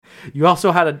You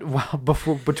also had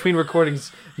between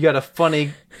recordings, you had a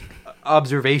funny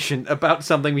observation about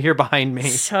something here behind me.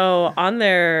 So on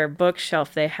their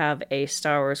bookshelf, they have a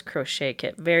Star Wars crochet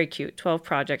kit. Very cute. 12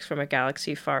 projects from a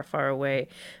galaxy far, far away.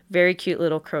 Very cute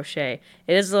little crochet.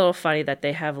 It is a little funny that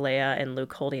they have Leia and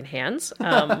Luke holding hands,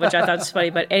 which I thought was funny.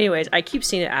 But anyways, I keep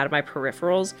seeing it out of my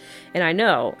peripherals. And I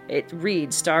know it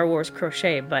reads Star Wars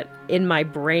crochet, but in my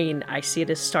brain, I see it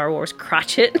as Star Wars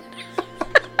crotchet.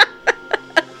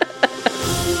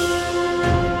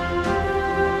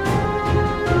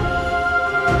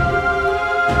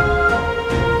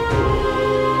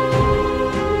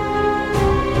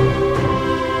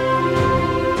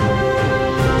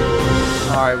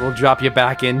 We'll drop you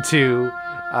back into.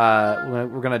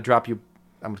 We're gonna drop you.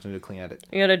 I'm just gonna do a clean edit.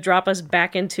 We're gonna drop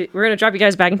you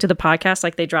guys back into the podcast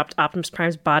like they dropped Optimus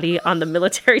Prime's body on the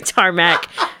military tarmac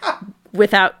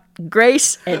without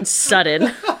grace and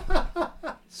sudden.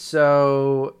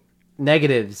 So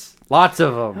negatives, lots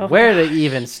of them. Where to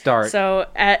even start? So,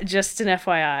 just an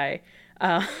FYI,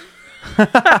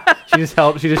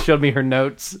 She just showed me her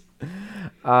notes.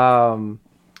 What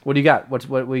do you got? What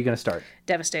are you gonna start?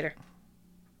 Devastator.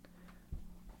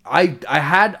 I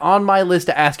had on my list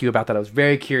to ask you about that. I was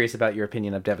very curious about your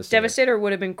opinion of Devastator. Devastator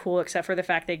would have been cool, except for the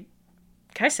fact can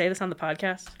I say this on the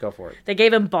podcast? Go for it. They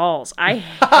gave him balls. I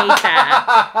hate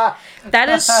that. That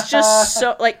is just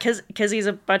so, like, because he's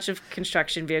a bunch of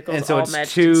construction vehicles and so all it's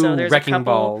meshed. two and so there's wrecking a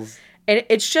couple, balls. And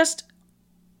it's just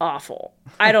awful.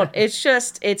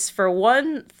 It's for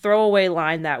one throwaway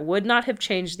line that would not have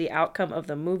changed the outcome of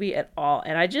the movie at all.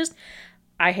 And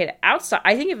I hate it. Outside,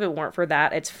 I think if it weren't for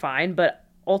that, it's fine, but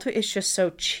ultimately, it's just so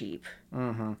cheap.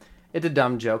 Mm-hmm. It's a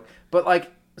dumb joke. But,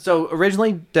 like, so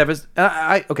originally,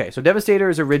 so Devastator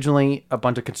is originally a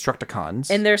bunch of Constructicons.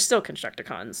 And they're still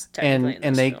Constructicons, technically.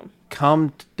 And they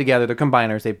come together, they're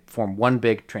combiners, they form one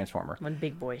big Transformer. One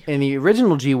big boy. In the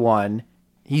original G1,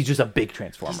 he's just a big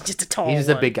Transformer. He's just a tall He's just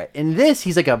a big guy. In this,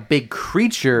 he's like a big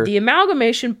creature. The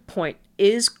amalgamation point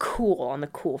is cool on the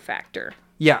cool factor.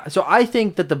 Yeah, so I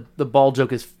think that the ball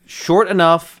joke is short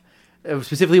enough.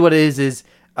 Specifically what it is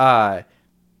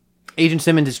Agent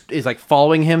Simmons is like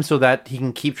following him so that he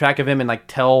can keep track of him and like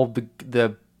tell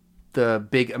the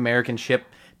big American ship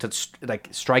to like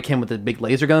strike him with the big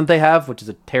laser gun that they have, which is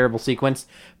a terrible sequence.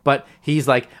 But he's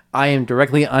like, I am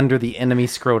directly under the enemy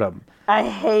scrotum. I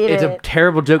hate it. It's a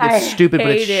terrible joke. It's stupid, but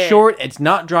it's short. It's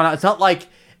not drawn out. It's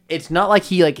not like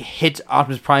he like hits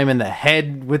Optimus Prime in the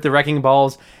head with the wrecking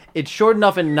balls. It's short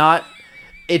enough and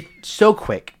it's so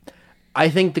quick. I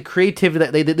think the creativity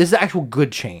that they did, this is actual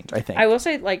good change, I think. I will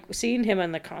say, like, seeing him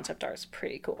in the concept art is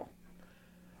pretty cool.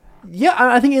 Yeah,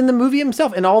 I think in the movie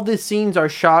himself, and all these scenes are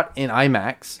shot in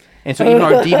IMAX, and so even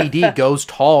our DVD goes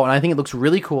tall, and I think it looks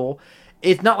really cool.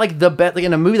 It's not like like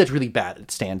in a movie that's really bad, it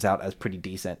stands out as pretty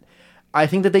decent. I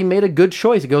think that they made a good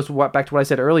choice. It goes back to what I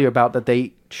said earlier about that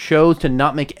they chose to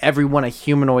not make everyone a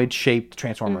humanoid-shaped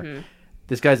Transformer. Mm-hmm.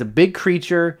 This guy's a big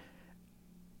creature.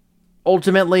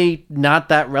 Ultimately not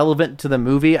that relevant to the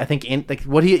movie. I think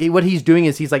what he's doing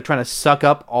is he's like trying to suck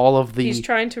up all of the... He's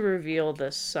trying to reveal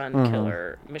the sun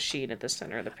killer machine at the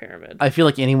center of the pyramid. I feel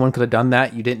like anyone could have done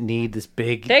that. You didn't need this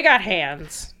big... They got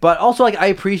hands. But also, like, I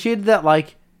appreciated that,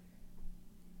 like,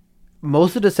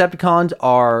 most of the Decepticons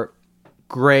are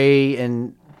gray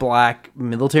and black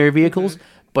military vehicles,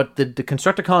 but the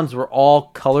Constructicons were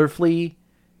all colorfully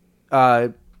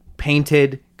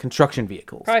painted construction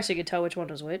vehicles. Probably so you could tell which one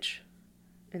was which.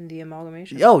 In the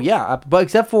amalgamation? Oh, yeah. But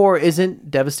except for,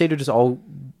 isn't Devastator just all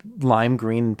lime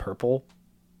green and purple?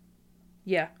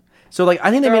 Yeah. So, like,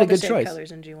 I think they made a good choice.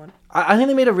 Colors in G1. I think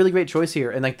they made a really great choice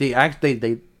here. And, like,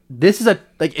 this is a,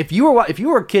 like, if you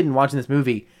were a kid and watching this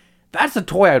movie, that's the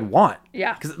toy I'd want.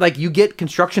 Yeah. Because, like, you get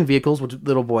construction vehicles, which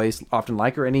little boys often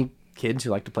like, or any kids who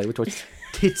like to play with toys.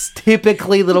 It's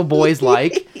typically little boys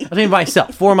like. I mean,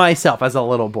 for myself as a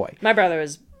little boy. My brother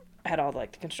had all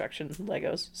like the construction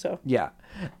Legos, so yeah,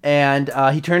 and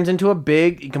he turns into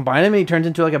you combine him and he turns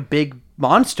into like a big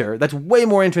monster that's way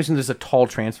more interesting than just a tall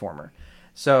Transformer.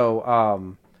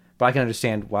 So, but I can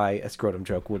understand why a scrotum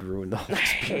joke would ruin the whole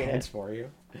experience for you.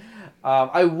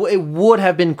 It would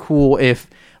have been cool if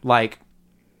like,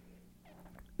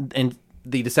 and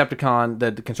the Decepticon,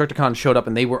 the Constructicons showed up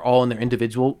and they were all in their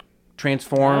individual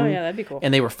transform. Oh yeah, that'd be cool.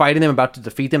 And they were fighting them, about to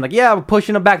defeat them. Like, yeah, we're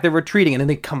pushing them back. They're retreating, and then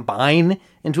they combine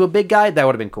into a big guy. That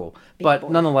would have been cool. But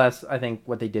nonetheless, I think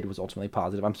what they did was ultimately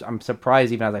positive. I'm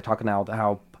surprised, even as I talk now,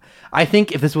 how I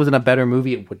think if this wasn't a better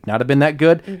movie, it would not have been that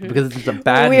good because it's a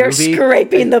bad movie. We are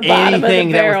scraping the bottom of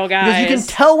the barrel, guys. Because you can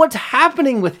tell what's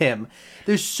happening with him.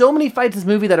 There's so many fights in this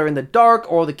movie that are in the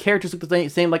dark, or the characters look the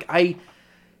same. Like, I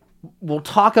will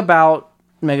talk about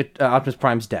Optimus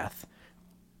Prime's death,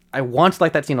 I want to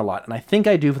like that scene a lot, and I think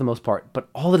I do for the most part, but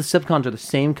all the Decepticons are the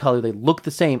same color, they look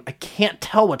the same, I can't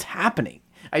tell what's happening.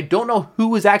 I don't know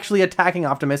who is actually attacking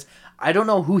Optimus, I don't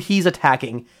know who he's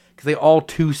attacking, because they all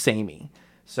too samey.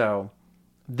 So,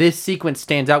 this sequence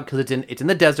stands out because it's in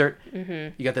the desert,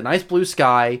 you got the nice blue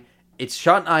sky, it's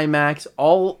shot in IMAX,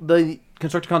 all the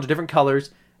Constructicons are different colors,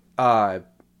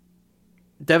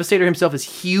 Devastator himself is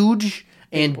huge,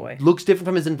 and looks different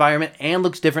from his environment, and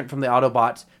looks different from the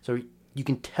Autobots, so you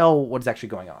can tell what is actually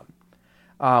going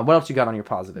on. What else you got on your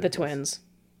positive? The twins.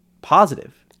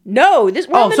 Positive? No,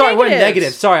 we're we're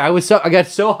negative. Sorry, I got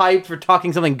so hyped for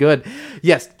talking something good.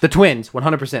 Yes, the twins,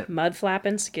 100%. Mud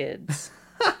flapping skids.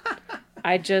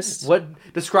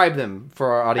 Describe them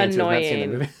for our audience who has not seen the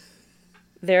movie.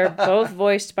 They're both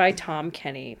voiced by Tom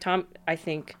Kenny. I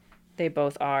think they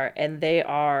both are, and they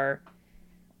are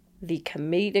the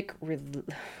comedic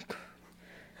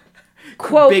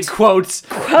big quotes.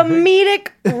 Comedic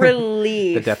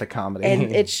relief. The death of comedy. And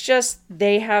it's just,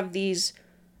 they have these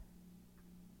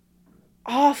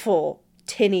awful,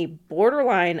 tinny,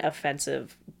 borderline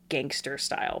offensive gangster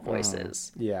style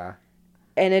voices. Yeah.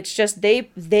 And it's just, they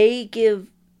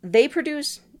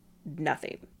produce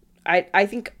nothing. I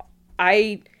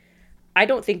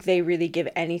don't think they really give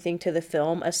anything to the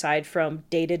film aside from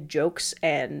dated jokes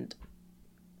and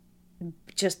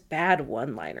just bad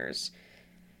one-liners.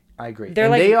 I agree. They're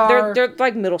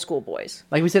like middle school boys.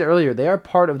 Like we said earlier, they are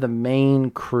part of the main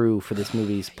crew for this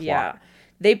movie's plot. Yeah.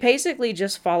 They basically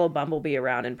just follow Bumblebee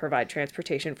around and provide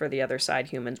transportation for the other side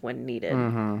humans when needed.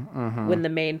 When the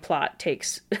main plot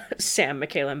takes Sam,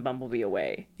 Michaela, and Bumblebee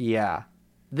away. Yeah.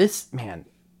 This, man...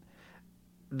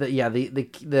 The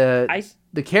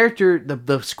character,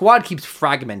 the squad keeps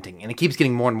fragmenting, and it keeps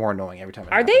getting more and more annoying every time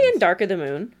it happens. Are they in Dark of the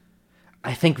Moon?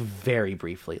 I think very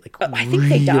briefly. I think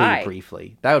they die.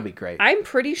 Briefly. That would be great. I'm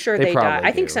pretty sure they die.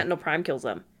 I think Sentinel Prime kills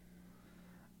them.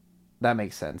 That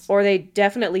makes sense. Or they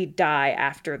definitely die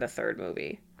after the third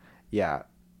movie. Yeah.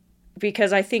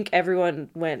 Because I think everyone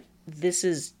went, this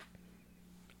is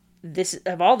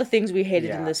of all the things we hated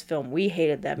in this film, we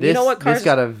hated them. You know what, This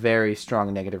got a very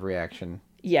strong negative reaction.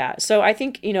 Yeah, so I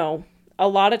think, a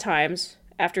lot of times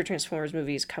after Transformers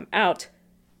movies come out,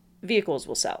 vehicles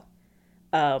will sell.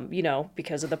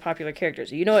 Because of the popular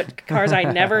characters. You know what cars I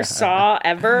never saw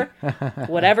ever?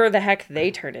 Whatever the heck they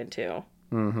turn into.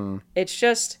 Mm-hmm. It's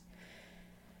just,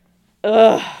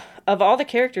 of all the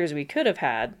characters we could have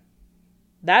had,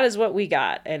 that is what we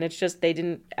got. And it's just, they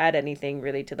didn't add anything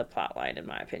really to the plot line, in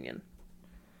my opinion.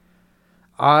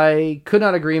 I could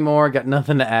not agree more. Got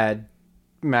nothing to add.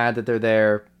 Mad that they're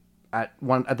there. At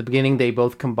the beginning, they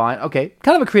both combine. Okay,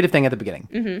 kind of a creative thing at the beginning.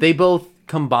 Mm-hmm. They both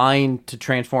combine to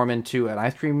transform into an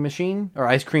ice cream machine or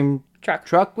ice cream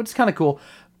truck, which is kind of cool.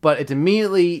 But it's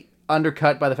immediately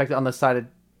undercut by the fact that on the side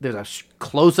there's a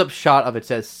close-up shot of it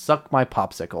says "Suck my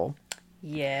popsicle."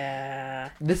 Yeah.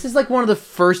 This is like one of the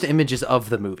first images of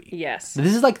the movie. Yes.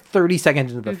 This is like 30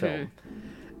 seconds into the film.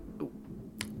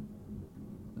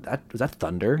 Was that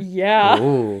thunder? Yeah.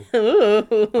 Ooh.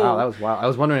 Wow, that was wild. I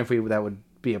was wondering if that would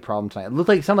be a problem tonight. It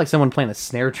sounded like someone playing a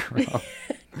snare drum.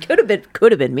 Could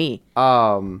have been me.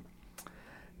 And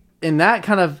that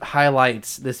kind of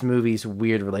highlights this movie's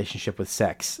weird relationship with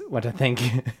sex, which I think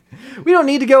we don't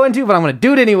need to go into, but I'm going to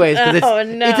do it anyways.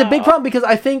 It's a big problem because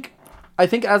I think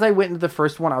as I went into the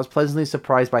first one, I was pleasantly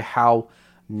surprised by how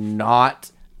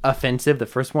not offensive the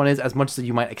first one is, as much as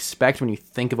you might expect when you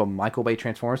think of a Michael Bay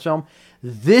Transformers film.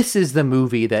 This is the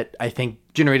movie that I think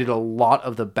generated a lot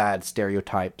of the bad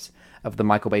stereotypes of the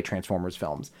Michael Bay Transformers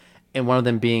films, and one of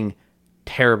them being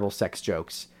terrible sex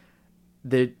jokes.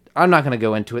 I'm not going to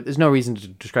go into it. There's no reason to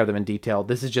describe them in detail.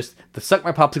 This is just the Suck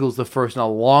My Popsicle is the first in a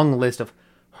long list of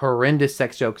horrendous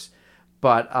sex jokes,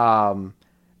 but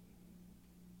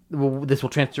this will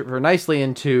transfer nicely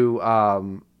into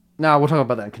no, we'll talk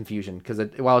about that in confusion, because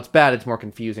while it's bad, it's more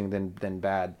confusing than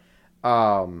bad.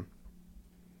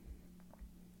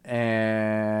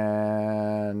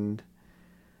 And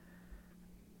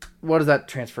what does that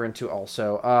transfer into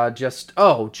also?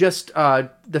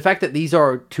 The fact that these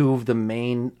are two of the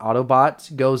main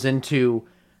Autobots goes into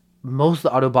most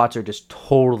of the Autobots are just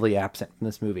totally absent in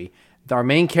this movie. Our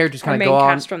main characters kind of go on. Our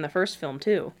main cast from the first film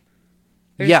too.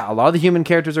 Yeah, a lot of the human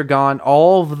characters are gone.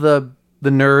 All of the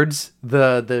nerds,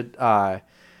 the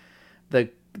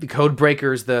code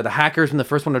breakers, the hackers from the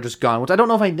first one are just gone, which I don't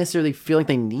know if I necessarily feel like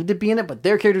they need to be in it, but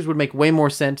their characters would make way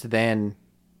more sense than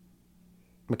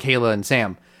Michaela and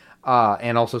Sam,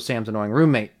 and also Sam's annoying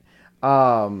roommate.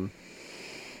 But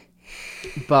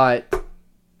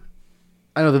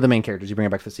I know they're the main characters. You bring it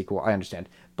back for the sequel, I understand.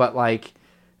 But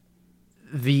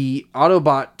the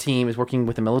Autobot team is working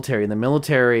with the military, and the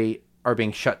military are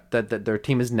being that their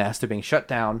team is Nest. They're being shut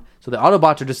down, so the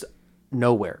Autobots are just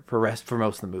nowhere for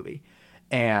most of the movie.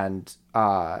 And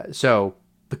so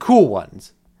the cool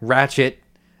ones, Ratchet,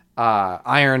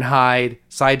 Ironhide,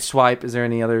 Sideswipe. Is there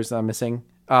any others I'm missing?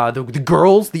 The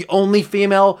girls, the only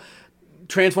female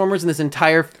Transformers in this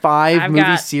entire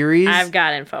 5-movie series. I've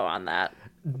got info on that.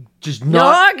 Just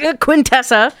not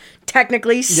Quintessa,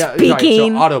 technically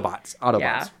speaking. Right, so Autobots.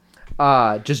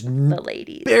 Yeah. Just the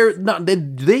ladies.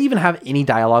 Do they even have any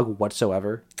dialogue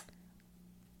whatsoever?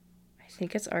 I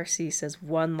think it's RC says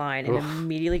one line and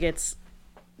immediately gets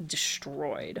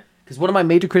destroyed. Because one of my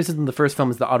major criticisms of the first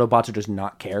film is the Autobots are just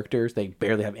not characters. They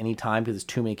barely have any time because there's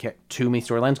too many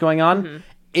storylines going on.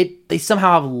 Mm-hmm. They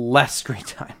somehow have less screen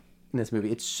time in this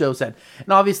movie. It's so sad.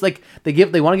 And obviously, like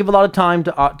they want to give a lot of time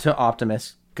to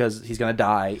Optimus because he's going to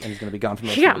die and he's going to be gone from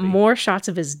the movie. He got more shots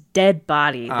of his dead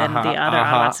body than the other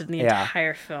Autobots in the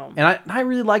entire film. And I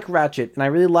really like Ratchet and I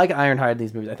really like Ironhide in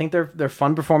these movies. I think they're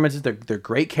fun performances. They're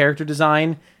great character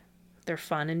design. They're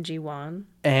fun in G1.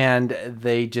 And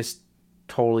they just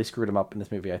totally screwed him up in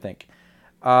this movie, I think.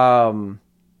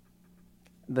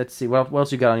 Let's see. What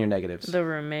else you got on your negatives? The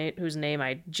roommate, whose name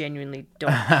I genuinely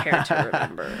don't care to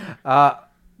remember.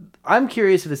 I'm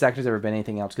curious if this actor's ever been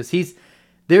anything else, because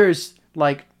there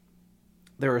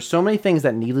are so many things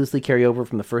that needlessly carry over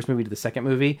from the first movie to the second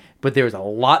movie, but there's a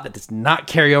lot that does not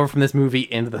carry over from this movie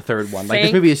into the third one. Like,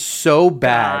 this movie is so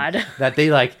bad that they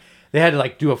had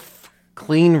to do a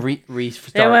clean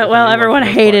restart. They went, well, everyone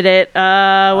hated it.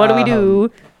 What do we do?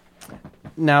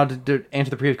 Now, to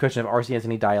answer the previous question if RC has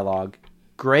any dialogue,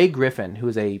 Gray Griffin, who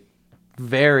is a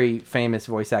very famous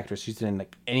voice actress, she's in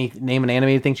name an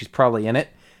animated thing, she's probably in it.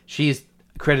 She's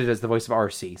credited as the voice of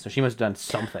RC, so she must have done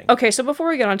something. Okay, so before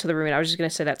we get on to the roommate, I was just going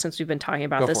to say that since we've been talking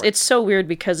about this, it's so weird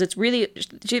because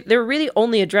they're really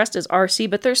only addressed as RC,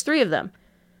 but there's 3 of them.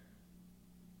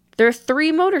 There are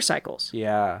 3 motorcycles.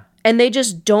 Yeah. And they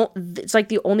just don't, it's like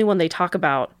the only one they talk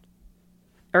about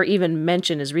or even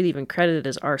mention is really even credited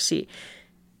as RC.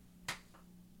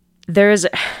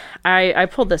 I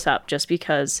pulled this up just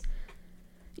because,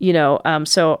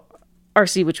 so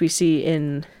RC, which we see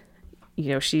in,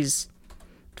 she's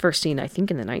first seen, I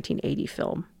think, in the 1980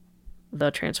 film,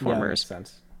 The Transformers. Yeah, makes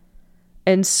sense.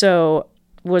 And so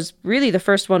was really the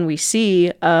first one we see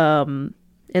in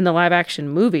the live action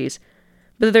movies.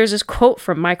 But there's this quote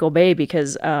from Michael Bay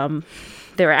because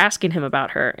they were asking him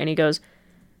about her, and he goes,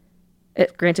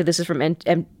 granted, this is from,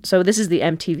 so this is the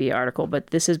MTV article, but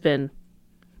this has been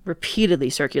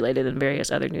repeatedly circulated in various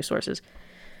other news sources.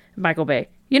 Michael Bay,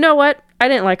 you know what? I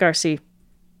didn't like RC,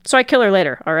 so I kill her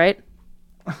later, all right?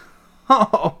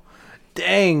 Oh,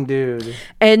 dang, dude.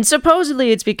 And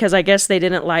supposedly it's because I guess they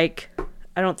didn't I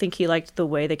don't think he liked the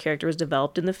way the character was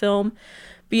developed in the film.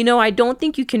 But, I don't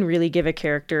think you can really give a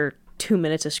character 2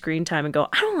 minutes of screen time and go,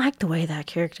 I don't like the way that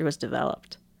character was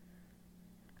developed.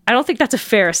 I don't think that's a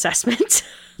fair assessment.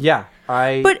 Yeah,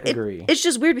 I agree. It's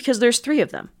just weird because there's 3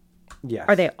 of them. Yes.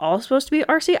 Are they all supposed to be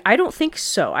RC? I don't think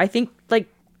so. I think,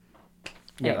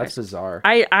 yeah, that's bizarre.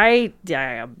 I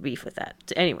have beef with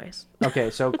that. Anyways.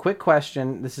 Okay, so quick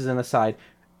question. This is an aside.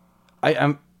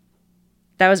 I'm.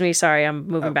 That was me. Sorry, I'm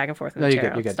moving back and forth in the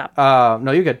chair. You're good. Stop.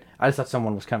 No, you're good. I just thought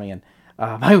someone was coming in.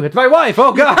 It's my wife.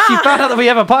 Oh gosh, she found out that we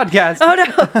have a podcast. Oh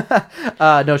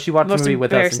no. No, she watched the movie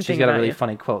with us, and she's got a really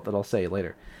funny quote that I'll say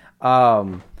later.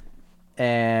 And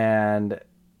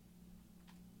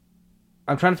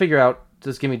I'm trying to figure out.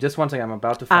 Just give me just one second. I'm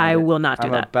about to find I will not do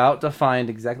that. I'm about to find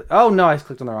exactly... Oh, no, I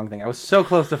clicked on the wrong thing. I was so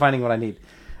close to finding what I need.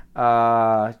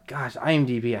 Gosh,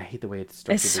 IMDb, I hate the way it's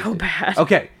structured. It's so bad.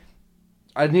 Okay.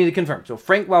 I need to confirm. So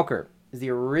Frank Welker is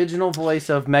the original voice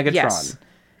of Megatron. Yes,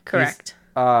 correct.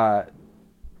 How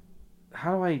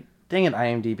do I... Dang it,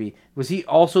 IMDb. Was he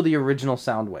also the original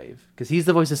Soundwave? Because he's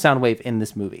the voice of Soundwave in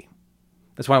this movie.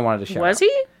 That's why I wanted to shout out. Was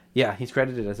he? Yeah, he's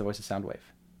credited as the voice of Soundwave.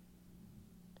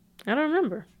 I don't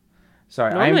remember.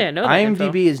 Sorry, normally I know that IMDb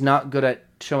info. is not good at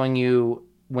showing you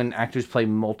when actors play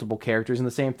multiple characters in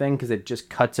the same thing because it just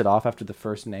cuts it off after the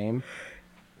first name.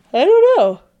 I don't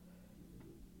know.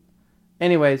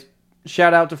 Anyways,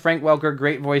 shout out to Frank Welker,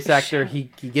 great voice actor. He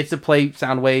gets to play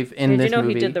Soundwave in this movie. Did you know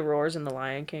he did the roars in The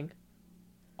Lion King?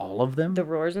 All of them? The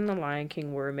roars in The Lion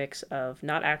King were a mix of,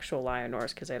 not actual lion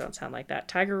roars because they don't sound like that,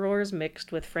 tiger roars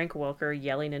mixed with Frank Welker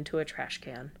yelling into a trash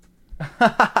can.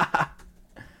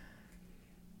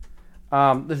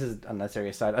 This is unnecessary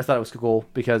aside. I thought it was cool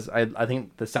because I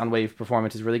think the Soundwave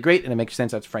performance is really great and it makes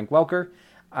sense that's Frank Welker.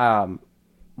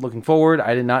 Looking forward,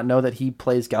 I did not know that he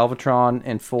plays Galvatron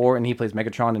in 4 and he plays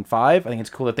Megatron in 5. I think it's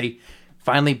cool that they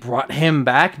finally brought him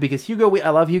back because I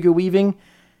love Hugo Weaving.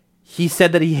 He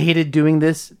said that he hated doing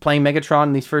this, playing Megatron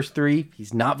in these first 3.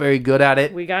 He's not very good at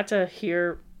it. We got to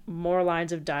hear more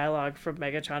lines of dialogue from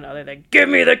Megatron other than "Give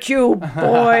me the cube,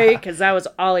 boy," because that was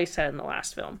all he said in the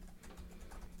last film,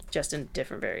 just in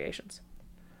different variations.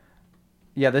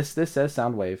 Yeah, this says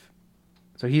Soundwave,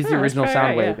 so he's the original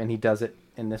Soundwave, and he does it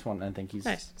in this one. I think he's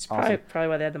nice. It's awesome. probably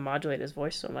why they had to modulate his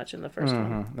voice so much in the first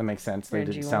one. That makes sense. They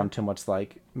didn't sound too much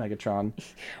like Megatron.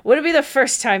 Would it be the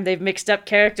first time they've mixed up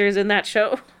characters in that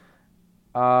show?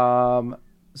 So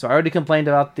I already complained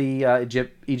about the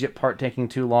Egypt part taking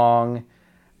too long.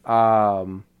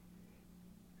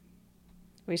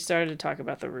 We started to talk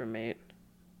about the roommate.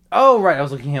 Oh right, I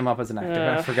was looking him up as an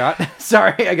actor. I forgot.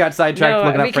 Sorry, I got sidetracked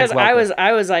looking up because Frank Welker.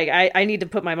 I was like I need to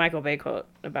put my Michael Bay quote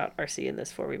about RC in this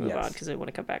before we move on because I want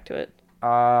to come back to it.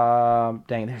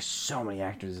 Dang, there's so many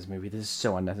actors in this movie. This is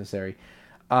so unnecessary.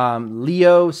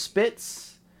 Leo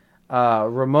Spitz,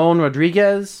 Ramon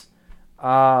Rodriguez.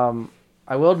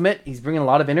 I will admit he's bringing a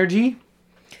lot of energy.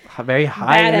 Very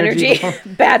high bad energy.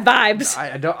 Bad vibes.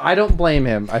 I don't blame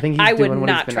him. I think he's doing what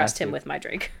he's been asked to. I would not trust him with my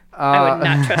drink. I would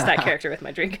not trust that character with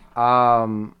my drink.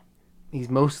 He's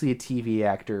mostly a TV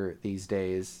actor these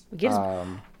days. He gives,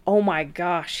 oh my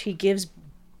gosh, he gives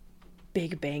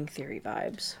Big Bang Theory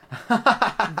vibes.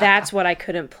 That's what I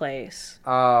couldn't place.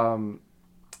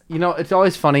 It's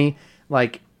always funny.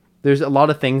 Like, there's a lot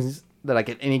of things that, like,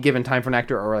 at any given time for an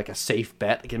actor are like a safe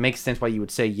bet. Like, it makes sense why you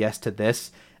would say yes to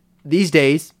this. These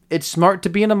days, it's smart to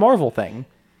be in a Marvel thing.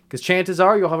 Because chances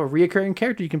are you'll have a reoccurring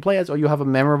character you can play as, or you'll have a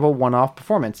memorable one-off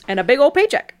performance. And a big old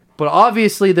paycheck. But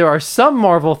obviously, there are some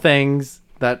Marvel things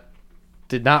that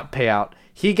did not pay out.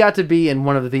 He got to be in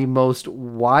one of the most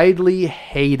widely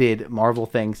hated Marvel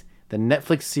things, the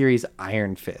Netflix series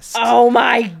Iron Fist. Oh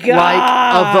my god!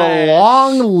 Like, of the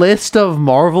long list of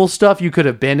Marvel stuff you could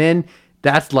have been in,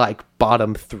 that's like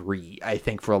bottom 3, I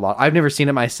think, for a lot. I've never seen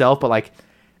it myself, but like,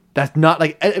 that's not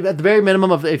like at the very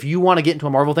minimum of if you want to get into a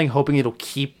Marvel thing, hoping it'll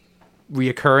keep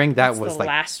reoccurring. That was the like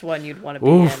last one you'd want to be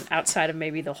in, outside of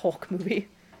maybe the Hulk movie.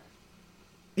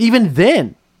 Even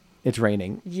then, it's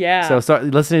raining. Yeah. So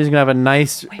listeners are gonna have a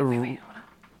nice. Wait, hold on.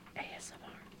 ASMR.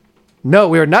 No,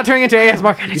 we are not turning into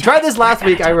ASMR. You tried this last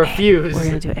week. I refuse. We're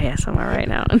gonna do ASMR right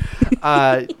now.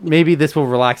 Maybe this will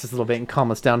relax us a little bit and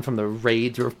calm us down from the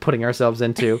raids we're putting ourselves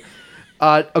into.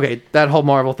 Okay, that whole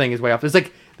Marvel thing is way off. It's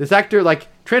like this actor, like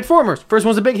Transformers. First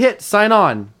one's a big hit. Sign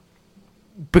on.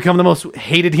 Become the most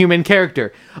hated human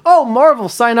character. Oh, Marvel,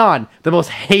 sign on. The most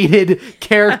hated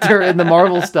character in the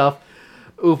Marvel stuff.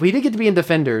 Oof, he did get to be in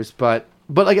Defenders, but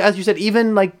like as you said,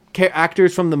 even like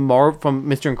actors from from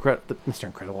Mr.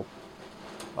 Incredible.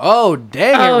 Oh,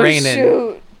 dang it, raining.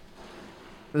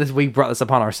 Shoot. We brought this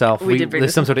upon ourselves.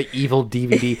 There's some sort of evil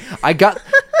DVD. I got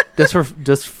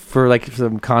just for like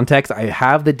some context. I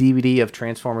have the DVD of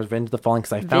Transformers: Revenge of the Fallen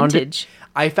because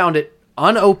I found it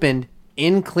unopened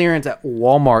in clearance at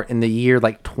Walmart in the year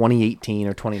like 2018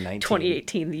 or 2019.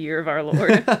 2018, the year of our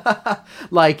Lord.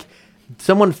 Like.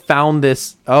 Someone found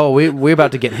this. Oh, we're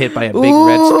about to get hit by a big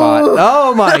red spot.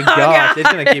 Oh my gosh,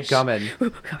 it's gonna keep coming.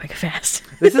 Coming fast.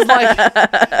 This is like.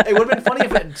 It would have been funny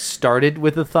if it started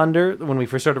with the thunder when we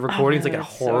first started recording. It's like a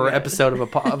horror episode of a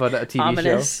TV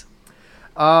Ominous.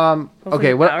 show.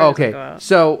 Okay. What? Okay.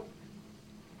 So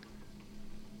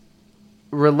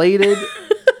related.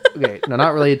 Okay, no,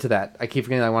 not related to that. I keep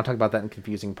forgetting. I want to talk about that in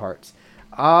confusing parts.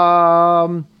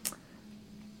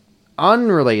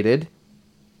 Unrelated.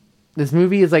 This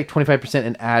movie is like 25%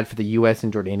 an ad for the U.S.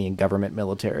 and Jordanian government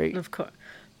military. Of course.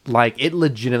 Like, it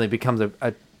legitimately becomes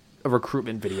a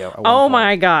recruitment video. Oh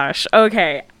my gosh.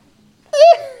 Okay.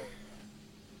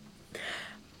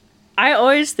 I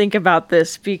always think about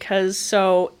this because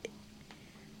so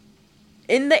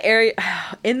in the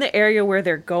area where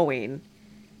they're going,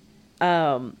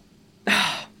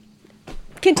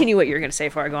 continue what you were going to say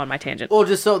before I go on my tangent. Well,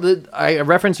 just so I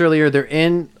referenced earlier,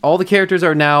 all the characters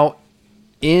are now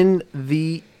in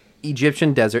the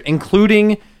Egyptian desert,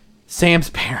 including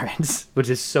Sam's parents, which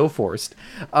is so forced.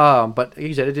 But like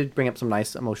you said, it did bring up some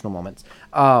nice emotional moments.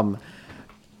 The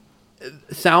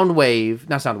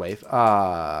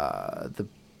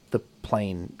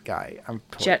plane guy.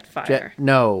 Jetfire.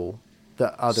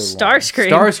 The other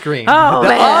Starscream. one. Starscream. Oh,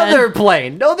 the other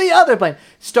plane. No, the other plane.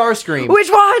 Starscream.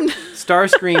 Which one?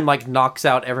 Starscream like knocks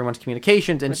out everyone's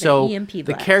communications, and so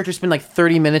the characters spend like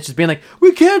 30 minutes just being like,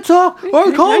 "We can't talk. Our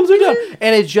comms are down,"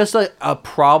 and it's just like a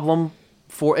problem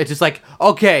for. It's just like,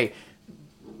 okay,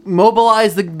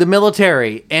 mobilize the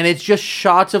military, and it's just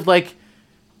shots of like,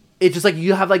 it's just like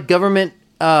you have like government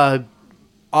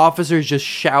officers just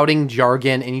shouting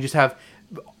jargon, and you just have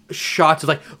shots of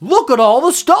like, look at all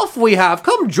the stuff we have,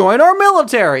 come join our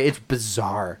military. It's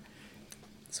bizarre.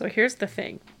 So here's the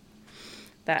thing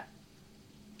that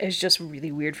is just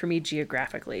really weird for me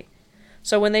geographically.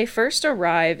 So when they first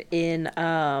arrive in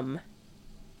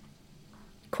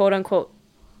quote unquote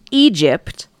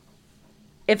Egypt,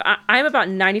 I'm about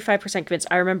 95% convinced,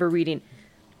 I remember reading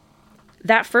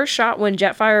that first shot when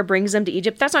Jetfire brings them to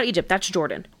Egypt, that's not Egypt, that's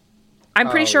Jordan. I'm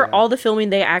pretty sure all the filming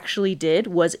they actually did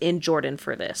was in Jordan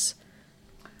for this.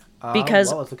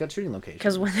 Because let's look at shooting location.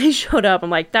 Because when they showed up, I'm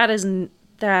like, that's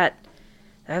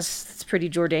pretty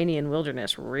Jordanian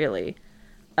wilderness, really.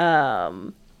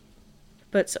 But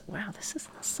wow, this is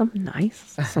some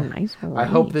nice. I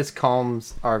hope this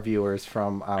calms our viewers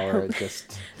from our just.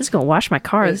 This is gonna wash my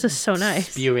car. This is so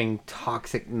nice. Spewing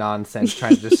toxic nonsense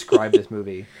trying to describe this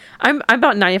movie. I'm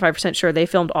about 95% sure they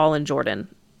filmed all in Jordan,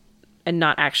 and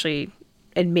not actually.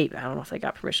 And maybe I don't know if they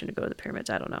got permission to go to the pyramids.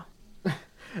 I don't know.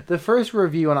 The first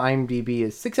review on IMDb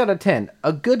is 6 out of 10.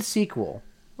 A good sequel.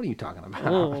 What are you talking about?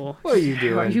 Oh. What are you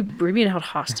doing? Are you being held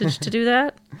hostage to do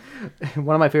that?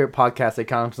 One of my favorite podcasts, they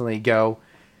constantly go,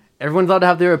 everyone's allowed to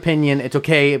have their opinion. It's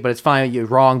okay, but it's fine. You're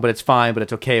wrong, but it's fine. But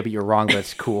it's okay, but you're wrong, but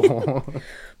it's cool.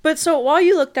 But so while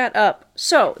you look that up,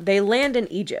 so they land in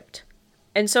Egypt.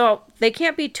 And so they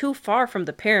can't be too far from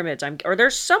the pyramids. Or they're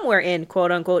somewhere in,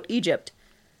 quote unquote, Egypt.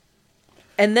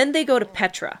 And then they go to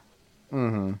Petra.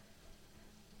 Mm-hmm.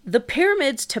 The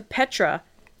pyramids to Petra,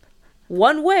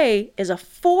 one way, is a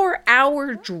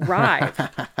 4-hour drive.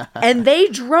 And they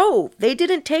drove. They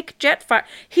didn't take Jetfire.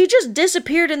 He just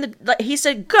disappeared in the... He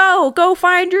said, go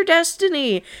find your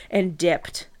destiny. And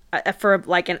dipped for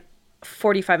like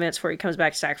 45 minutes before he comes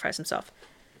back to sacrifice himself.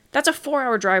 That's a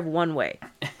 4-hour drive one way.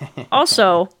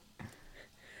 Also,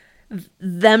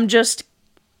 them just...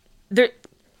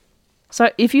 So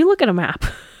if you look at a map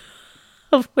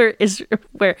of where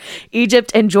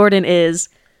Egypt and Jordan is,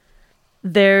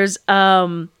 there's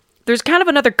kind of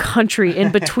another country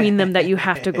in between them that you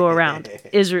have to go around,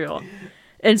 Israel.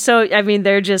 And so, I mean,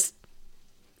 they're just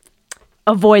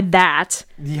avoid that.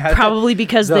 Yeah, probably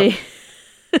because they...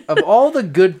 Of all the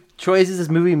good choices this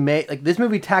movie made, like this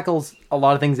movie tackles a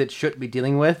lot of things it shouldn't be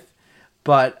dealing with,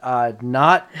 but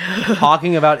not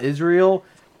talking about Israel...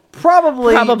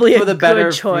 Probably for the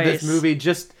better for this movie.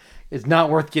 Just is not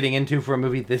worth getting into for a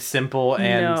movie this simple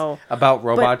and about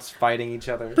robots fighting each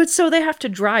other. But so they have to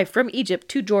drive from Egypt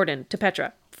to Jordan to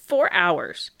Petra. 4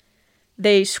 hours.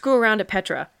 They screw around at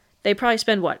Petra. They probably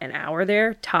spend, an hour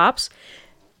there, tops?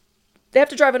 They have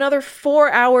to drive another 4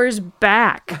 hours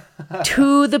back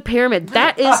to the pyramid.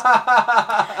 That is...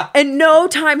 And no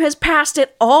time has passed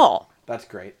at all. That's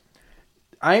great.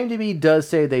 IMDb does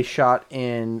say they shot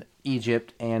in...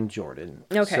 Egypt and Jordan.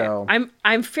 Okay, so,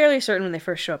 I'm fairly certain when they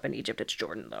first show up in Egypt, it's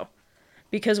Jordan though,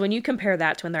 because when you compare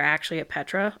that to when they're actually at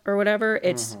Petra or whatever,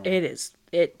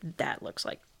 that looks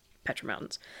like Petra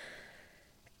Mountains.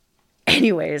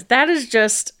 Anyways, that is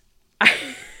just,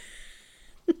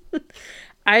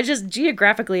 I just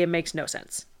geographically it makes no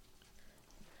sense.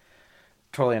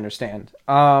 Totally understand.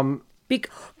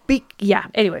 Yeah.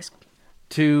 Anyways,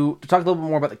 to talk a little bit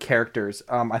more about the characters,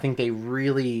 I think they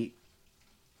really.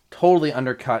 Totally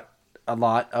undercut a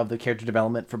lot of the character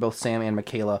development for both Sam and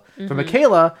Michaela. Mm-hmm. For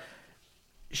Michaela,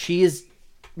 she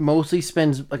mostly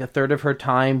spends like a third of her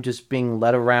time just being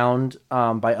led around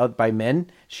by men.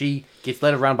 She gets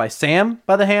led around by Sam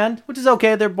by the hand, which is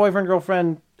okay. They're boyfriend,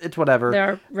 girlfriend. It's whatever.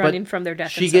 They're running from their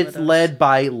death. She gets led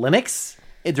by Lennox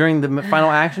during the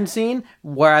final action scene,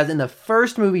 whereas in the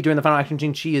first movie, during the final action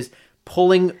scene, she is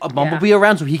pulling a Bumblebee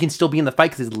around so he can still be in the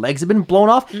fight because his legs have been blown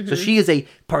off. Mm-hmm. So she is a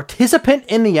participant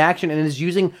in the action and is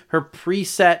using her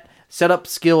preset setup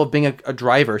skill of being a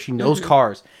driver. She knows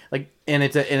cars,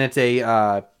 it's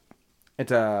a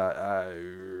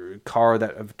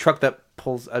truck that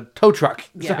pulls a tow truck.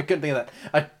 Yeah. Sorry, I couldn't think of that.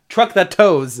 A truck that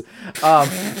tows.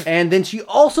 And then she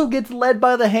also gets led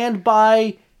by the hand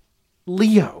by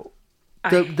Leo,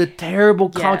 the terrible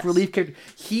comic relief character.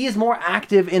 He is more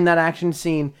active in that action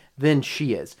scene than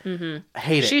she is. Mm-hmm. I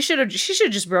hate it. She should have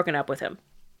just broken up with him.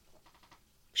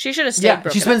 She should have stayed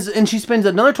broken up. She spends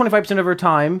another 25% of her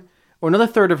time, or another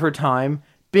third of her time,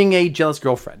 being a jealous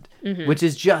girlfriend, which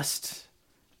is just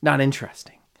not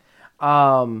interesting.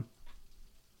 And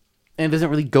it doesn't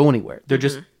really go anywhere. They're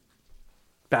just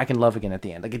back in love again at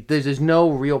the end. Like there's no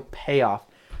real payoff.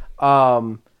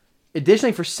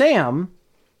 Additionally, for Sam's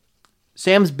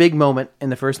big moment in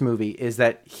the first movie is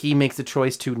that he makes the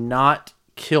choice to not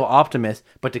kill Optimus,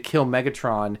 but to kill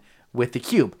Megatron with the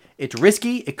cube. It's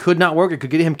risky. It could not work. It could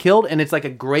get him killed, and it's like a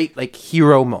great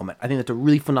hero moment. I think that's a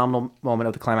really phenomenal moment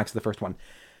of the climax of the first one.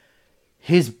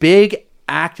 His big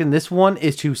act in this one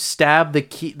is to stab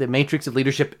the matrix of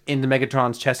leadership into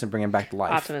Megatron's chest and bring him back to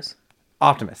life.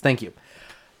 Optimus. Thank you.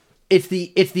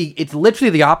 it's literally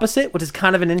the opposite, which is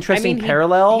kind of an interesting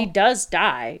parallel. He does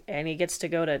die, and he gets to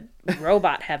go to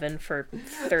robot heaven for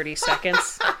 30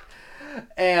 seconds.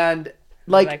 And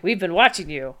like we've been watching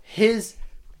you. His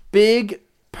big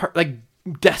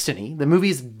destiny. The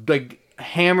movie's like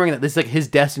hammering that this is like his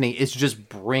destiny is to just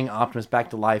bring Optimus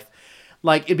back to life.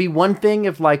 Like it'd be one thing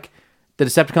if like the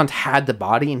Decepticons had the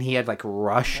body and he had like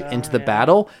rush into the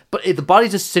battle, but the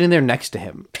body's just sitting there next to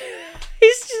him.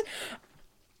 He's just.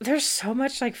 There's so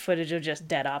much like footage of just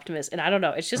dead Optimus, and I don't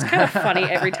know. It's just kind of funny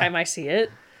every time I see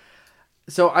it.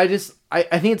 So I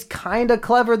think it's kind of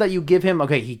clever that you give him,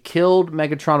 okay, he killed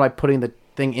Megatron by putting the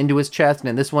thing into his chest, and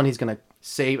in this one he's going to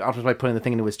save Optimus by putting the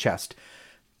thing into his chest.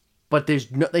 But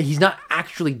he's not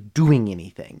actually doing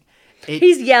anything.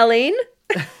 He's yelling.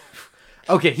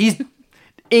 Okay, he's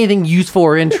anything useful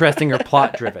or interesting or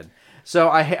plot driven.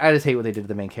 So I just hate what they did to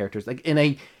the main characters. Like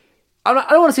I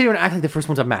don't want to sit here and act like the first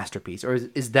one's a masterpiece or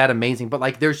is that amazing, but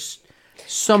like there's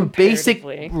some basic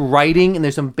writing and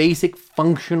there's some basic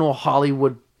functional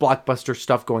Hollywood blockbuster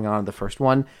stuff going on in the first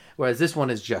one, whereas this one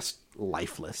is just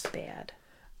lifeless. Bad.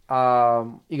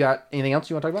 You got anything else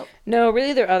you want to talk about? No,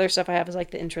 really the other stuff I have is like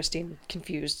the interesting,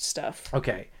 confused stuff.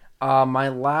 Okay. My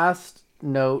last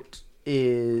note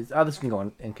is... this can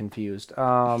go in confused.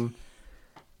 Okay.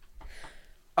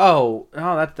 There's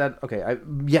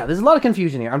a lot of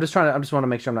confusion here. I just want to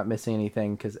make sure I'm not missing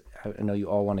anything because I know you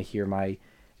all want to hear my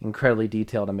incredibly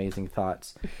detailed, amazing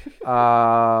thoughts.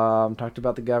 Talked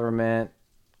about the government.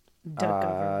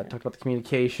 Talked about the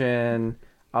communication.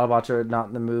 Autobots are not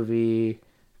in the movie.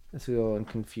 Let's go in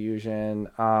confusion.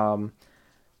 I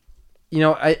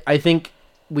think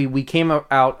we came out.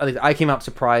 At least I came out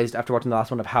surprised after watching the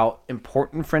last one of how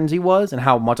important Frenzy was and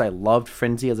how much I loved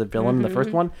Frenzy as a villain in the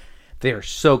first one. They are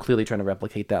so clearly trying to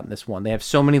replicate that in this one. They have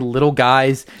so many little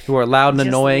guys who are loud and just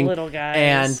annoying. Little guys.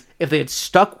 And if they had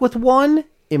stuck with one,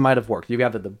 it might have worked. You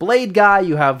have the Blade guy,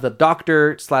 you have the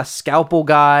Doctor/Scalpel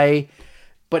guy,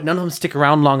 but none of them stick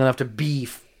around long enough to be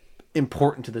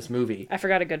important to this movie. I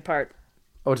forgot a good part.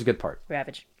 Oh, it's a good part.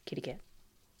 Ravage. Kitty cat.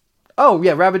 Oh,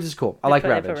 yeah, Ravage is cool. I like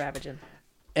Ravage. Put Ravage in.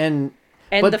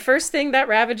 And the first thing that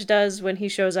Ravage does when he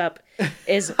shows up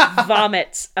is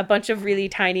vomits a bunch of really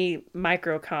tiny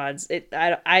microcods.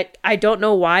 I don't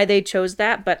know why they chose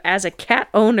that, but as a cat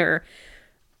owner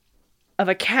of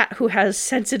a cat who has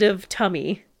sensitive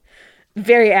tummy,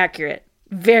 very accurate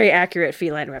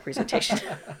feline representation.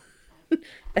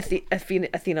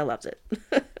 Athena loves it.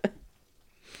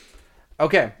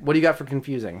 Okay, what do you got for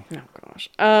confusing? Oh gosh,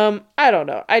 I don't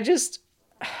know.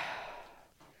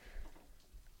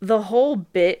 The whole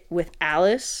bit with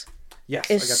Alice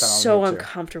is so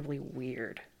uncomfortably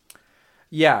weird.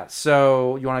 Yeah,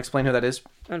 so you want to explain who that is?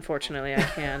 Unfortunately, I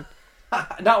can.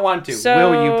 Not want to.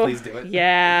 So, will you please do it?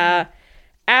 Yeah.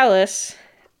 Alice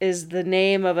is the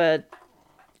name of a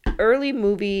early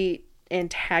movie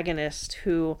antagonist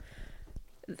who...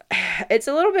 It's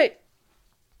a little bit...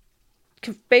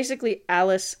 Basically,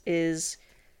 Alice is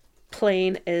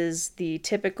playing as the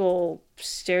stereotypical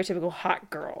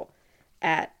hot girl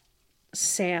at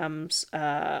Sam's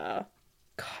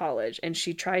college, and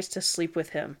she tries to sleep with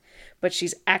him, but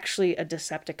she's actually a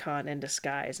Decepticon in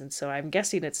disguise, and so I'm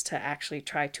guessing it's to actually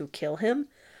try to kill him,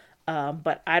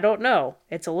 but I don't know.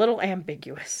 It's a little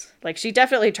ambiguous. Like, she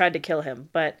definitely tried to kill him,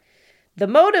 but the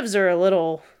motives are a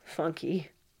little funky.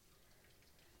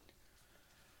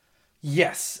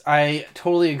 Yes, I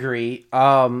totally agree.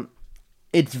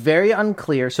 It's very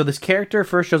unclear. So this character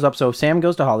first shows up. So Sam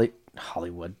goes to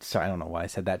Hollywood. Sorry, I don't know why I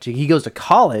said that. He goes to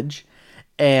college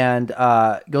and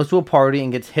goes to a party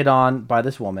and gets hit on by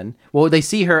this woman. Well, they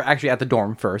see her actually at the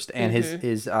dorm first, and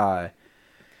his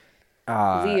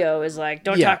Leo is like,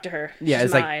 don't talk to her. Yeah, she's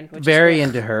it's mine, like very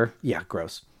into her. Yeah,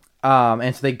 gross.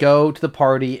 And so they go to the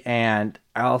party, and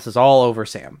Alice is all over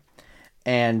Sam.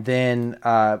 And then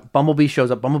Bumblebee shows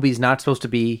up. Bumblebee's not supposed to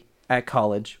be at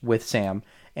college with Sam.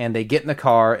 And they get in the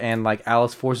car, and like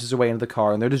Alice forces her way into the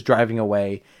car, and they're just driving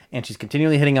away. And she's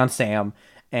continually hitting on Sam.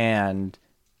 And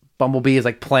Bumblebee is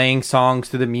like playing songs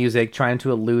through the music, trying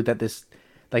to allude that this,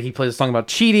 like he plays a song about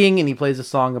cheating, and he plays a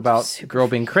song about a girl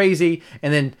being crazy.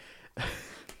 And then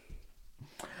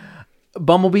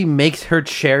Bumblebee makes her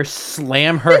chair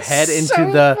slam her head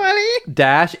into the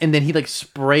dash, and then he like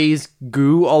sprays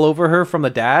goo all over her from the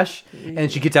dash, and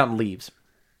she gets out and leaves.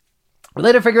 We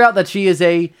later figure out that she is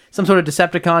some sort of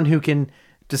Decepticon who can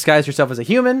disguise herself as a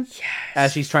human,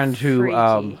 as she's trying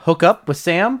to hook up with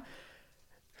Sam.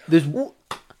 Go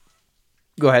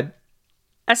ahead.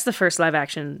 That's the first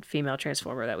live-action female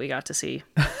Transformer that we got to see.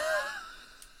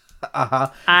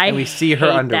 And we see her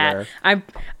underwear.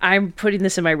 I'm putting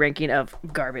this in my ranking of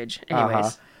garbage.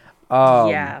 Anyways,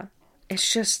 Yeah.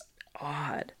 It's just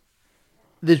odd.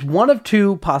 There's one of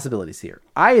two possibilities here.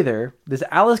 Either this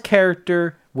Alice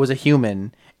character was a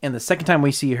human, and the second time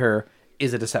we see her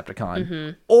is a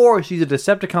Decepticon, or she's a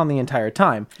Decepticon the entire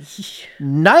time.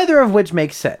 Neither of which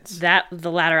makes sense.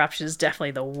 The latter option is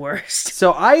definitely the worst.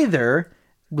 So either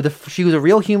she was a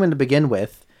real human to begin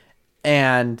with,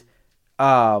 and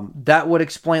that would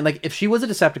explain, like, if she was a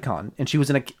Decepticon and she was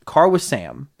in a car with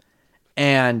Sam,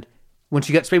 and when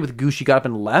she got sprayed with goo, she got up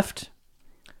and left.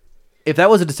 If that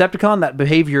was a Decepticon, that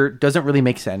behavior doesn't really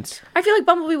make sense. I feel like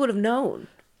Bumblebee would have known.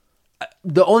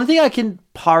 The only thing I can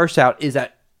parse out is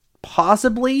that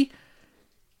possibly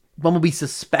Bumblebee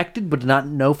suspected but did not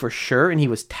know for sure, and he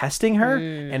was testing her,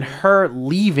 and her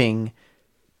leaving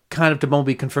kind of to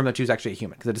Bumblebee confirmed that she was actually a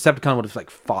human, because the Decepticon would have, like,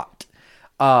 fought.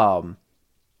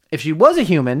 If she was a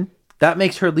human, that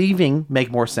makes her leaving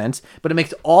make more sense, but it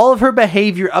makes all of her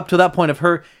behavior up to that point of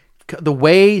her, the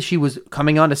way she was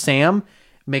coming on to Sam,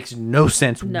 makes no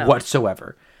sense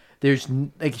whatsoever. There's,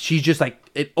 like, she's just,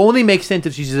 like, it only makes sense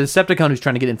if she's a Decepticon who's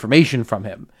trying to get information from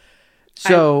him.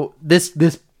 So this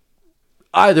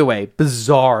either way,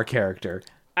 bizarre character.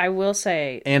 I will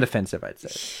say, and offensive, I'd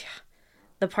say.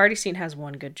 The party scene has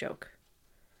one good joke.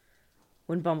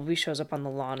 When Bumblebee shows up on the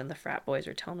lawn and the frat boys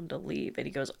are telling him to leave, and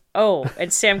he goes, "Oh,"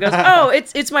 and Sam goes, "Oh,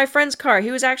 it's my friend's car.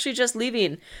 He was actually just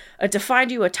leaving to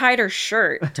find you a tighter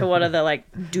shirt," to one of the, like,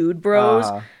 dude bros,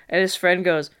 and his friend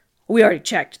goes, "We already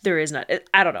checked. There is none."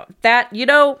 I don't know that,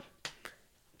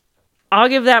 I'll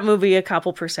give that movie a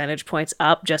couple percentage points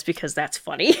up just because that's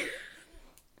funny.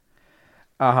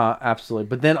 Absolutely.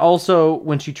 But then also,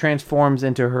 when she transforms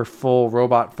into her full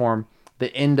robot form,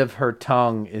 the end of her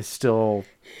tongue is still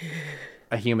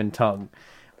a human tongue.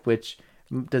 Which,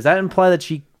 does that imply that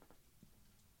she...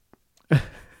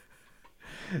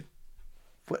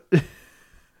 What?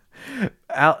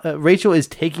 Rachel is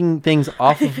taking things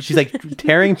off of... She's, like,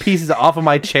 tearing pieces off of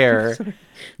my chair.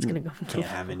 It's going to go... Can't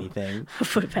have anything. I'll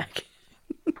put it back.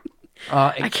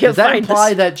 I can't does that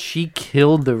imply that she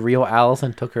killed the real Alice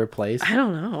and took her place? I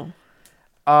don't know.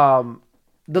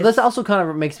 Though this also kind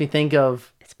of makes me think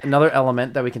of another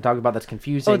element that we can talk about that's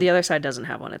confusing. Oh, the other side doesn't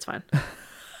have one. It's fine.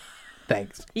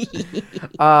 Thanks.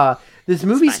 This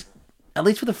movie's, at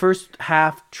least for the first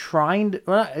half, trying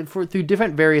to, through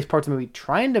different various parts of the movie,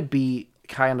 trying to be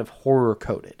kind of horror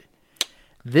coded.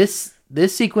 This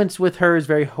sequence with her is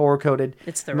very horror coded.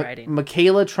 It's the writing.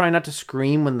 Michaela trying not to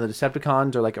scream when the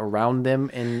Decepticons are, like, around them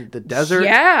in the desert.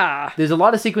 Yeah. There's a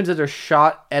lot of sequences that are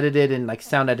shot, edited, and, like,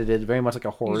 sound edited, very much like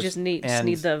a horror. You just need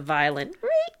the violent.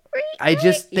 I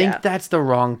just think that's the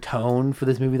wrong tone for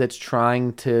this movie that's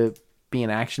trying to be an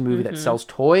action movie that sells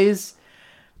toys.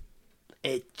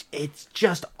 It's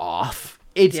just off.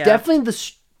 It's definitely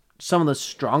some of the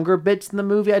stronger bits in the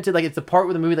movie. I'd say, like, it's the part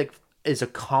where the movie, like, is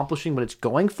accomplishing what it's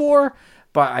going for,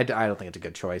 but I don't think it's a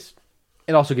good choice.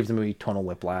 It also gives the movie tonal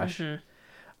whiplash. Some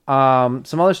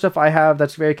other stuff I have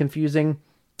that's very confusing.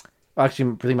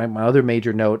 Actually, really my other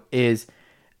major note is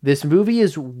this movie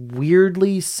is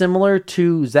weirdly similar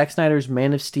to Zack Snyder's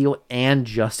Man of Steel and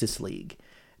Justice League.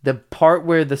 The part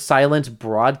where the silence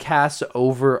broadcasts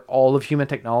over all of human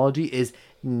technology is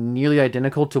nearly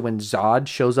identical to when Zod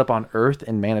shows up on Earth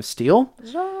in Man of Steel.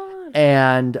 Zod.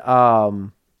 And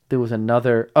there was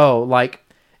another... Oh, like,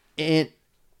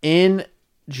 in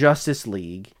Justice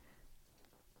League,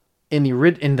 in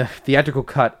the theatrical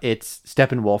cut, it's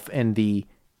Steppenwolf. In the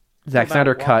Zack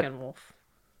Snyder cut...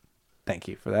 Thank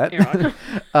you for that.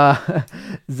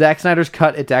 Zack Snyder's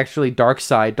cut, it's actually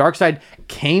Darkseid. Darkseid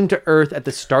came to Earth at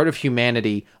the start of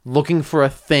humanity looking for a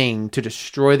thing to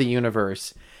destroy the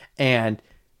universe, and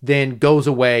then goes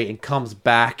away and comes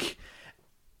back.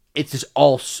 It's just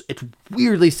it's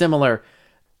weirdly similar.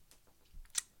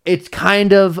 It's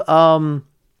kind of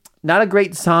not a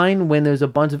great sign when there's a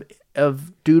bunch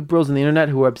of dude bros on the internet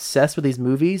who are obsessed with these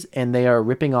movies, and they are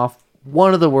ripping off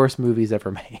one of the worst movies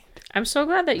ever made. I'm so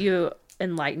glad that you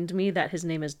enlightened me that his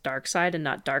name is Darkseid and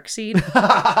not Darkseid.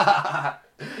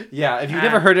 Yeah, if you've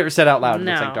never heard it said out loud, it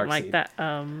looks like Darkseid. Like that.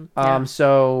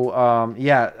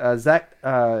 Zach,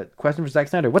 question for Zack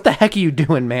Snyder. What the heck are you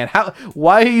doing, man?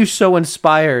 Why are you so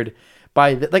inspired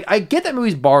by like, I get that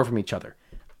movies borrow from each other.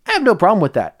 I have no problem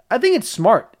with that. I think it's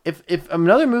smart. If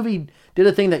another movie did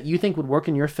a thing that you think would work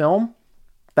in your film,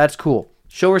 that's cool.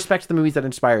 Show respect to the movies that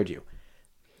inspired you.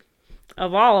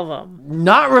 Of all of them.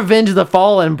 Not Revenge of the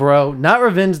Fallen, bro. Not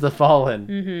Revenge of the Fallen.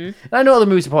 And I know other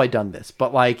movies have probably done this,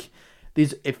 but like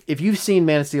these, if you've seen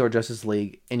Man of Steel or Justice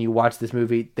League and you watch this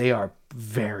movie, they are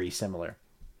very similar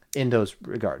in those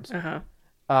regards.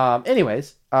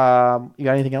 Anyways, you got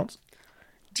anything else?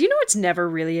 Do you know it's never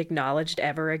really acknowledged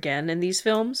ever again in these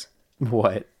films?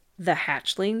 What? The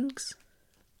hatchlings.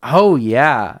 Oh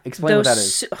yeah, explain what that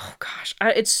is. Oh gosh,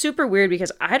 it's super weird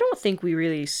because I don't think we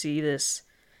really see this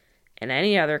in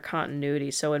any other continuity.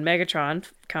 So when Megatron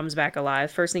comes back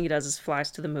alive, first thing he does is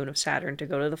flies to the moon of Saturn to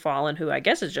go to the Fallen, who I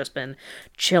guess has just been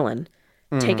chilling,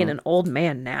 taking an old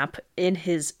man nap in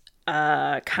his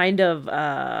kind of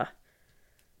oh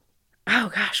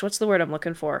gosh, what's the word I'm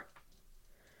looking for?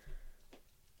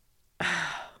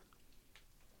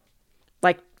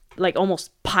 like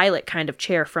almost pilot kind of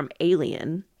chair from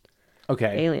Alien.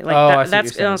 Okay. Alien. Like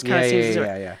that's kind of seems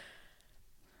yeah.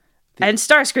 And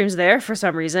Starscream's there for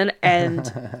some reason,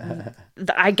 and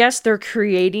I guess they're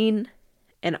creating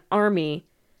an army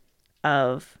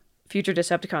of future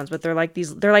Decepticons, but they're like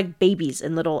babies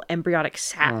in little embryonic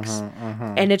sacs,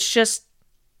 and it's just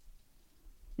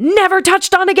never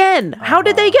touched on again. How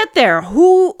did they get there?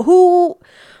 Who,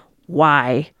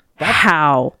 why,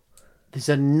 how? There's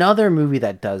another movie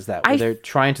that does that where they're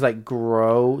trying to like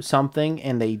grow something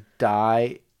and they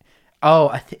die. Oh,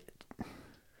 I think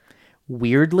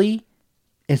weirdly,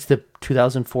 it's the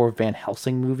 2004 Van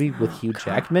Helsing movie with Hugh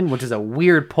Jackman, which is a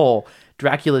weird pull.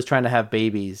 Dracula's trying to have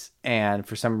babies, and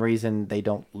for some reason they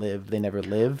don't live. They never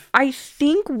live. I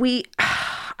think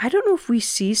I don't know if we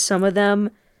see some of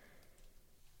them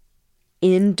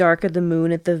in Dark of the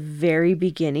Moon at the very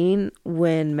beginning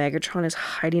when Megatron is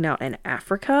hiding out in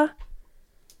Africa,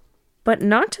 but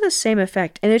not to the same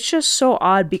effect. And it's just so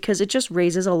odd because it just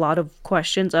raises a lot of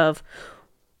questions of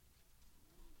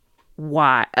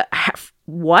why,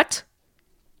 what,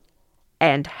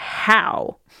 and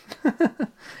how,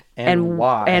 and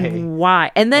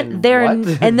why, and then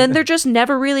they're just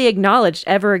never really acknowledged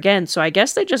ever again. So I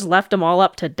guess they just left them all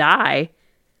up to die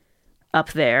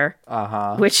up there.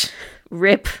 Which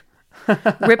rip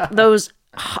those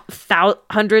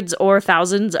hundreds or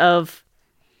thousands of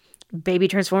baby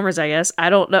Transformers, I guess. I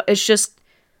don't know. It's just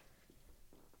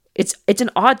it's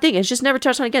an odd thing. It's just never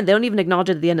touched on again. They don't even acknowledge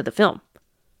it at the end of the film.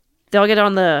 They'll get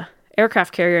on the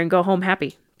aircraft carrier and go home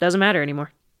happy. Doesn't matter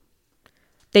anymore.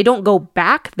 They don't go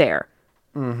back there.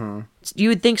 You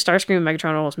would think Starscream and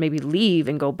Megatron almost maybe leave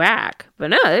and go back, but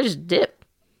no, they just dip.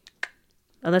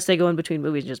 Unless they go in between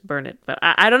movies and just burn it. But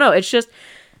I don't know. It's just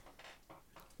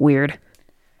weird.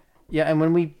 Yeah, and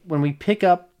when we pick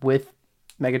up with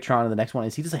Megatron in the next one,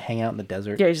 is he just hanging out in the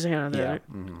desert? Yeah, he's just hanging out in the desert.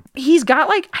 He's got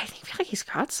I feel like he's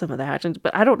got some of that,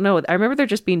 but I don't know. I remember there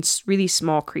just being really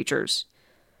small creatures.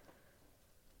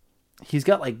 He's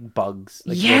got like bugs.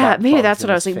 Like yeah, maybe that's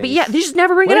what I was thinking. But yeah, they just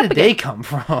never bring it up again. Where did they come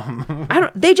from?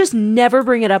 They just never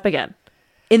bring it up again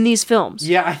in these films.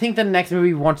 Yeah, I think the next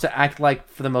movie wants to act like,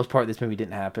 for the most part, this movie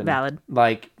didn't happen. Valid.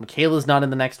 Like, Michaela's not in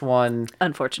the next one.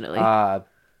 Unfortunately.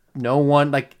 No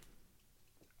one,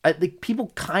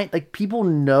 people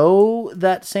know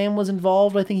that Sam was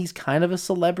involved. I think he's kind of a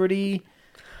celebrity.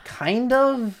 Kind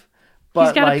of. But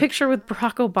he's got a picture with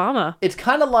Barack Obama. It's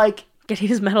kind of like getting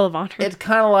his Medal of Honor. It's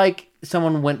kind of like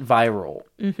someone went viral,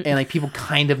 and people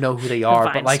kind of know who they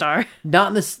are, but star.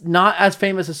 not as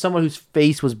famous as someone whose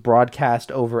face was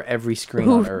broadcast over every screen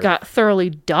on Earth. Who got thoroughly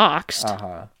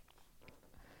doxxed.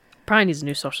 Probably needs a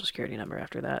new social security number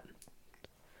after that.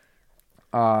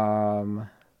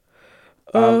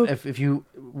 If you,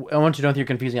 I want you to know if you're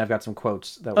confusing, I've got some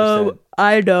quotes that were said.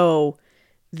 I know.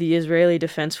 The Israeli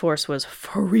Defense Force was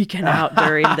freaking out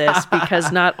during this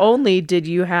because not only did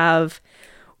you have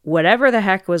whatever the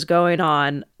heck was going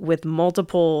on with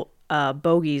multiple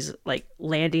bogies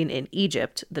landing in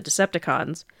Egypt, the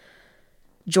Decepticons,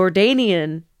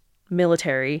 Jordanian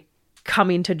military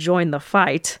coming to join the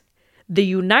fight, the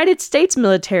United States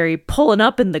military pulling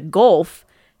up in the Gulf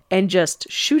and just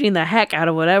shooting the heck out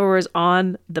of whatever was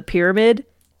on the pyramid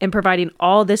and providing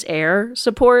all this air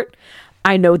support.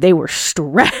 I know they were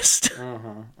stressed.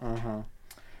 Their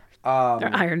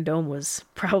Iron Dome was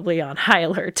probably on high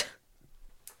alert.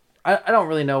 I don't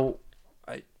really know.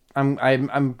 I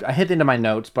hit the end of my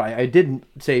notes, but I did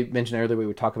mention earlier we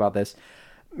would talk about this.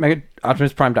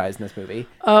 Optimus Prime dies in this movie.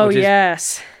 Oh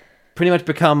yes. Pretty much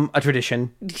become a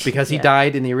tradition because he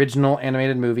died in the original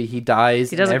animated movie. He dies.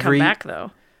 He doesn't come back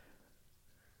though.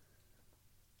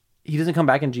 He doesn't come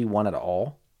back in G1 at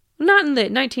all. Not in the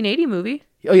 1980 movie.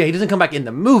 Oh yeah, he doesn't come back in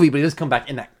the movie, but he does come back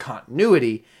in that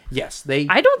continuity. Yes,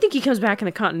 I don't think he comes back in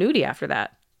the continuity after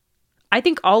that. I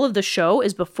think all of the show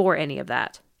is before any of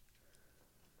that.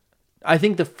 I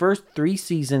think the first 3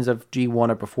 seasons of G1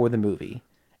 are before the movie,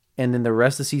 and then the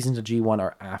rest of the seasons of G1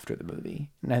 are after the movie.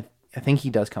 And I think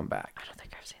he does come back. I don't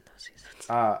think I've seen those seasons.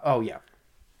 Oh yeah,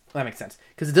 that makes sense.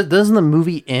 Because doesn't the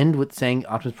movie end with saying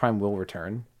Optimus Prime will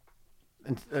return?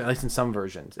 at least in some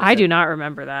versions. I do not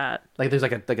remember that. Like there's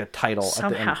like a title Somehow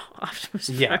at the end. Optimus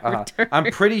Prime Yeah, returns.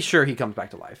 I'm pretty sure he comes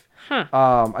back to life. Huh.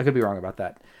 I could be wrong about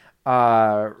that.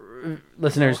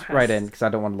 Listeners, write in because I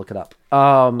don't want to look it up.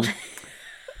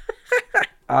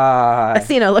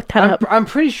 Athena, look that up. I'm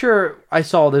pretty sure I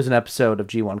saw there's an episode of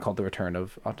G1 called The Return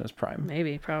of Optimus Prime.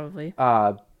 Maybe, probably.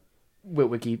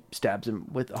 Wiki stabs him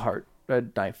with a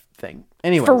knife thing.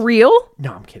 Anyway, For real?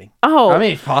 No, I'm kidding. Oh, I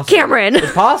mean, it's possible. Cameron.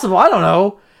 It's possible. I don't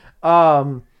know.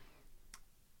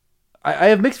 I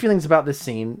have mixed feelings about this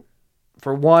scene.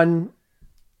 For one,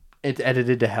 it's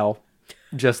edited to hell,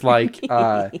 just like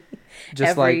every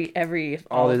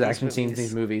all these action scenes in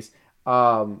these movies.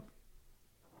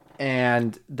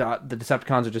 And the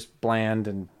Decepticons are just bland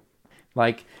and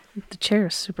like the chair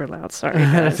is super loud. Sorry,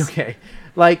 guys. that's okay.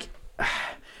 Like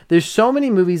there's so many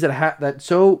movies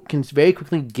that can very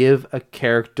quickly give a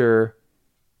character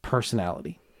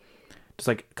personality. Just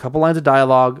like a couple lines of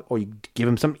dialogue, or you give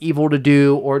him some evil to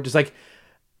do, or just like.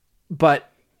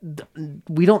 But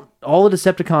we don't. All the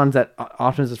Decepticons that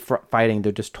Optimus is fighting,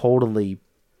 they're just totally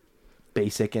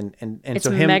basic and It's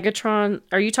so Megatron.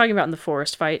 Are you talking about in the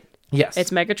forest fight? Yes.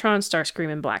 It's Megatron, Starscream,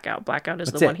 and Blackout. Blackout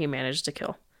is the one he managed to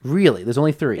kill. Really? There's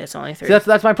only 3. It's only 3. See,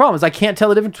 that's my problem. Is I can't tell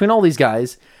the difference between all these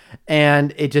guys,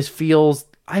 and it just feels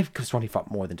I could have sworn he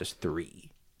fought more than just 3.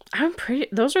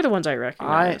 Those are the ones I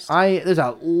recognize. There's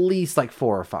at least like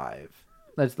 4 or 5.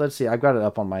 Let's see. I've got it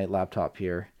up on my laptop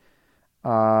here.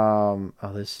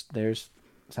 There's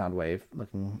Soundwave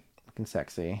looking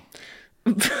sexy.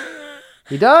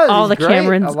 He does. All He's the great.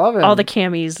 Camerons, I love him. all the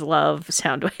Cammies love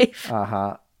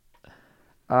Soundwave.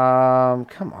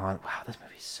 Come on. Wow, this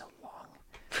movie's so long.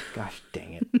 Gosh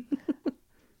dang it.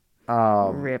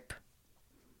 Rip.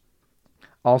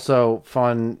 Also,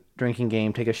 fun drinking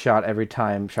game. Take a shot every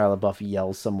time Shia LaBeouf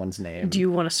yells someone's name. Do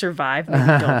you want to survive? Maybe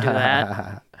don't do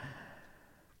that.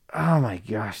 Oh my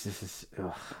gosh, this is...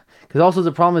 Because also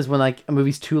the problem is when like a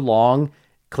movie's too long,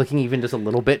 clicking even just a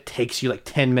little bit takes you like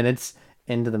 10 minutes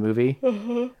into the movie.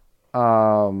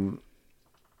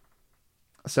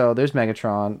 So there's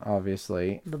Megatron,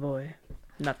 obviously. The boy.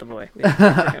 Not the boy.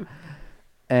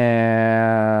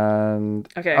 And...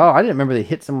 Okay. Oh, I didn't remember they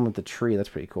hit someone with the tree. That's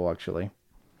pretty cool, actually.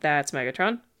 That's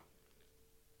Megatron.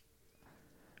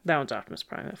 That one's Optimus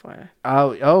Prime, FYI.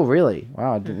 Oh, really?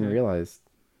 Wow, I didn't realize.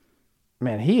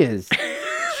 Man, he is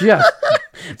just...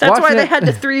 That's why they had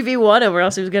to 3v1 him or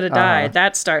else he was going to die.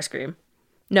 That's Starscream.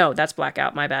 No, that's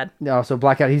Blackout. My bad. No, so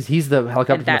Blackout, he's the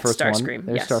helicopter And from the that's first Starscream, one.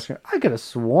 There's yes. Starscream. I could have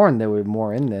sworn there were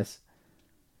more in this.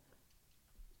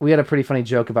 We had a pretty funny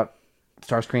joke about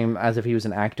Starscream as if he was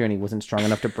an actor and he wasn't strong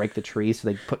enough to break the trees, so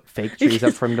they put fake trees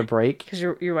up for him to break. Because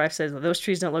your wife says, those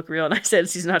trees don't look real. And I said,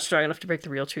 he's not strong enough to break the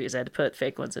real trees. I had to put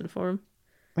fake ones in for him.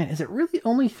 Man, is it really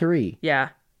only 3? Yeah.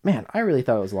 Man, I really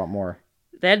thought it was a lot more.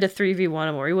 They had to 3v1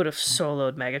 him or he would have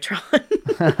soloed Megatron.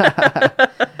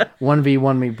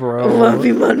 1v1 me, bro.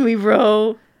 1v1 me,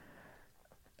 bro.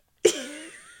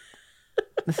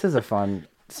 This is a fun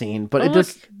scene, but Oh, it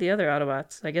just... look, the other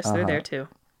Autobots. I guess they're there too.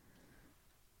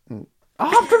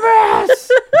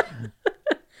 Optimus!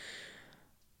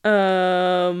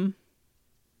 And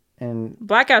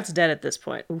Blackout's dead at this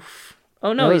point. Oof.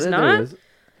 Oh no, he's not?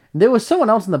 There was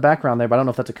someone else in the background there, but I don't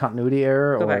know if that's a continuity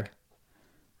error Go or... back.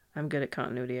 I'm good at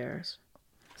continuity errors.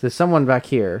 So there's someone back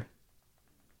here.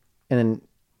 And then...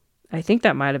 I think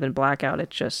that might have been Blackout. They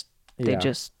Yeah.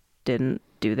 just didn't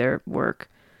do their work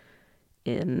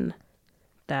in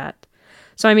that.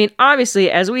 So, I mean,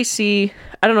 obviously, as we see,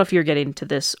 I don't know if you're getting to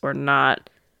this or not,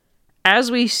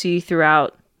 as we see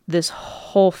throughout this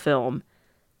whole film,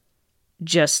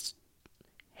 just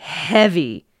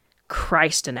heavy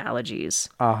Christ analogies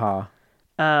of,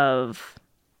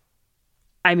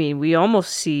 I mean, we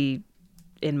almost see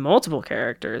in multiple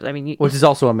characters. I mean, which is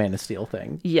also a Man of Steel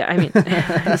thing. yeah, I mean,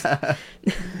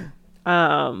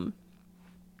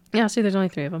 yeah, see, there's only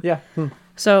 3 of them. Yeah.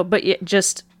 So, but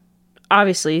just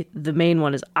obviously the main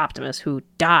one is Optimus, who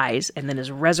dies and then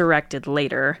is resurrected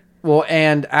later. Well,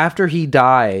 and after he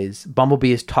dies,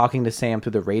 Bumblebee is talking to Sam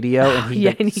through the radio, and he,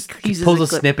 and he uses pulls a a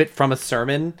clip. snippet from a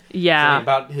sermon. Yeah.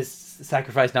 About his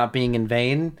sacrifice not being in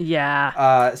vain.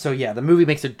 Yeah. So yeah, the movie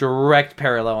makes a direct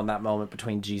parallel in that moment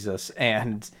between Jesus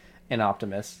and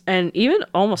Optimus. And even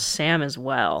almost Sam as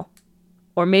well.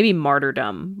 Or maybe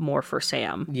martyrdom more for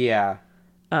Sam. Yeah.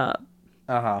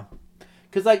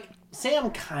 Because like Sam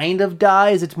kind of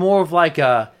dies. It's more of like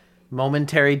a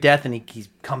momentary death, and he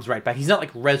comes right back. He's not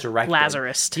like resurrected.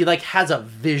 Lazarus. He like has a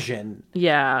vision.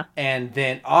 Yeah. And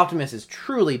then Optimus is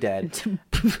truly dead.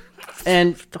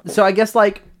 And so I guess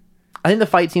like I think the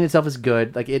fight scene itself is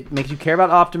good. Like it makes you care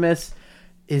about Optimus.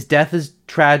 his death is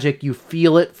tragic. You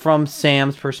feel it from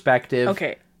Sam's perspective.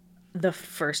 Okay. The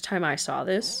first time I saw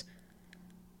this,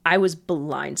 I was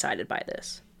blindsided by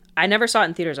this. I never saw it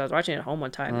in theaters. I was watching it at home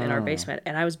one time in our basement,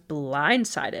 and I was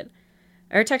blindsided.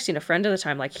 I was texting a friend at the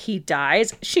time, like, he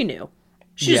dies. She knew.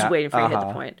 She was waiting for you to hit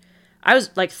the point. I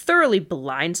was, like, thoroughly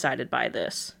blindsided by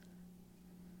this.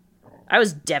 I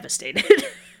was devastated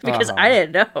because I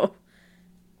didn't know.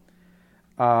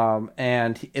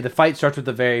 And the fight starts with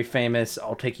the very famous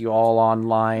 "I'll take you all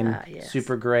online." Yes.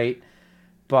 Super great.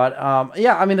 But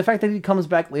yeah, I mean, the fact that he comes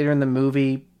back later in the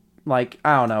movie, like,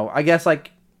 I don't know. I guess,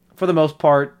 like, for the most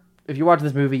part, if you watch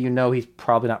this movie, you know he's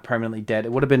probably not permanently dead.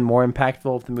 It would have been more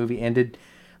impactful if the movie ended,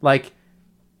 like,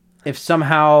 if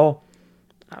somehow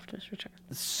Optimus Returns.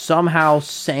 Somehow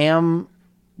Sam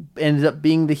ended up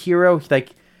being the hero. Like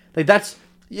that's,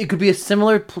 it could be a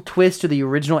similar twist to the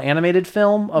original animated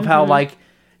film of how, like,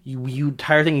 you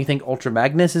entire thing, you think Ultra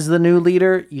Magnus is the new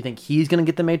leader, you think he's gonna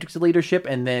get the Matrix of leadership,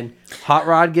 and then Hot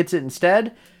Rod gets it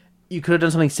instead. You could have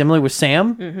done something similar with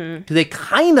Sam, because they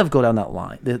kind of go down that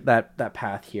line, that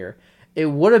path here. It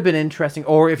would have been interesting,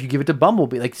 or if you give it to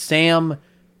Bumblebee, like, Sam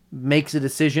makes a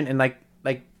decision and like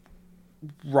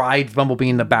rides Bumblebee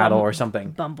in the battle or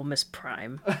something. Bumblemus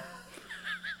Prime. Gosh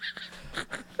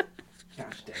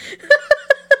dang it.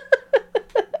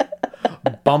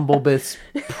 Bumblebee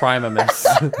Primamus.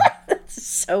 That's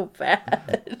so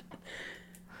bad.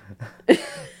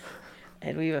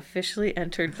 And we've officially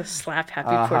entered the slap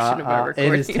happy portion of our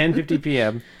recording. It is 10:50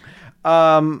 p.m.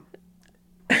 And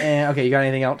okay, you got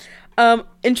anything else?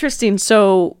 Interesting.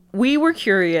 So we were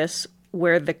curious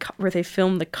where they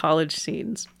filmed the college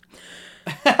scenes.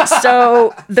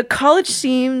 So the college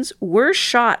scenes were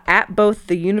shot at both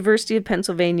the University of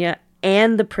Pennsylvania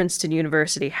and the Princeton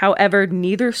University. However,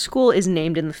 neither school is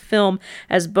named in the film,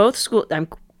 as both schools... I'm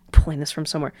pulling this from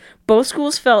somewhere. Both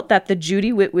schools felt that the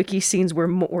Judy Witwicky scenes were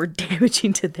more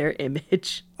damaging to their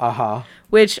image.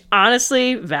 Which,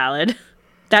 honestly, valid.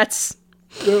 That's...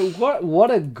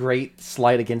 What a great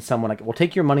slight against someone. Like, we'll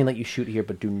take your money and let you shoot here,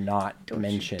 but do not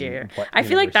mention what I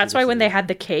feel like that's why when is. they had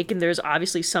the cake and there's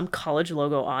obviously some college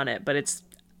logo on it, but it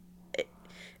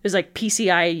was like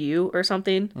PCIU or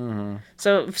something.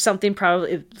 So something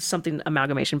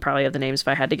amalgamation probably of the names if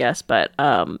I had to guess. But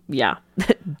yeah,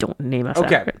 don't name us.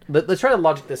 Okay, let's try to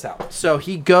logic this out. So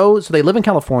so they live in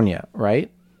California,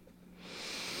 right?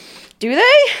 Do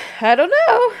they? I don't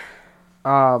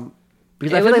know.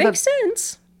 Because it would make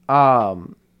sense.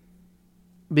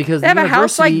 Because they have a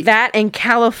house like that in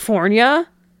California.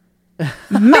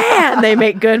 Man, they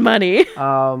make good money.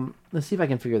 Let's see if I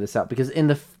can figure this out. Because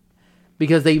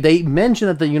they mention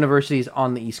that the university is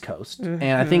on the East Coast, and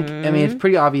I mean it's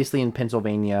pretty obviously in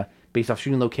Pennsylvania based off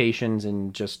shooting locations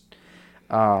and just.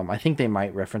 I think they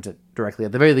might reference it directly.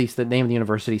 At the very least, the name of the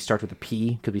university starts with a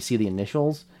P because we see the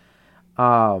initials.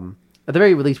 At the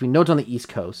very least, we know it's on the East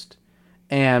Coast.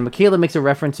 And Michaela makes a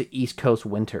reference to East Coast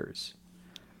winters.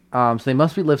 So they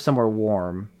must live somewhere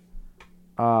warm.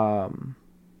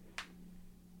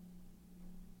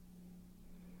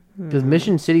 Because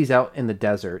Mission City's out in the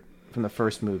desert from the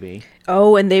first movie.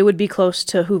 Oh, and they would be close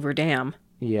to Hoover Dam.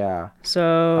 Yeah.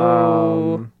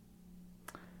 So...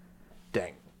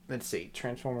 dang. Let's see.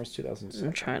 Transformers 2006.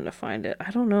 I'm trying to find it.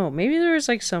 I don't know. Maybe there was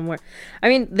like somewhere... I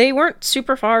mean, they weren't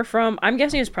super far from... I'm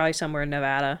guessing it's probably somewhere in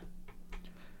Nevada.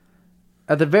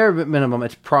 At the very minimum,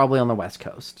 it's probably on the West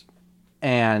Coast.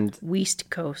 And... West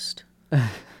Coast.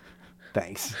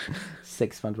 Thanks.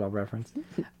 6 SpongeBob reference.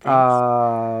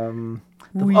 The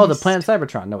planet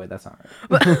Cybertron. No, wait, that's not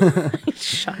right.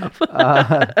 Shut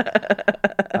up.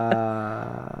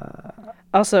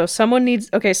 Also, someone needs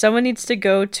to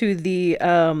go to the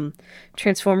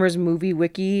Transformers movie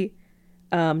wiki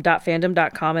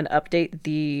 .fandom.com and update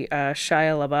the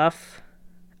Shia LaBeouf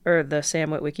or the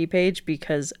Sam Witwicky page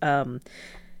because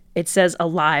it says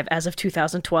alive as of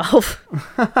 2012.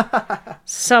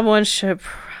 Someone should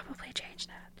probably change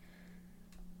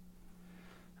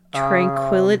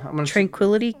that.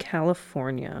 Tranquility,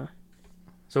 California.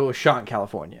 So it was shot in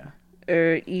California.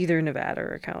 Either Nevada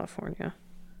or California.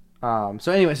 I'm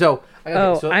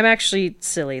actually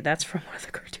silly. That's from one of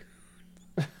the cartoons.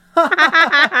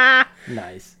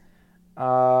 Nice.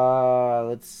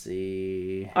 Let's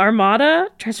see.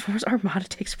 Transformers Armada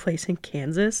takes place in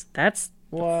Kansas. That's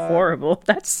horrible.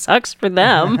 That sucks for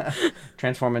them.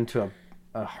 Transform into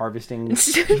a harvesting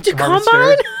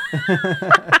combine.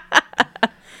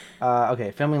 Okay,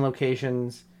 filming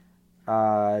locations.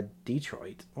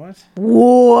 Detroit.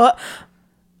 What?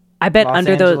 I bet Los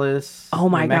under Angeles, those. Oh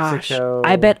my New Mexico.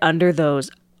 gosh! I bet under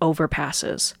those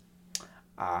overpasses.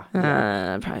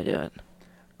 Yeah. I'd probably do it.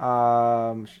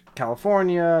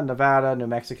 California, Nevada, New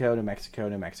Mexico,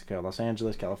 Los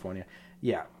Angeles, California.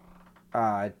 Yeah.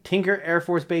 Tinker Air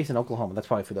Force Base in Oklahoma. That's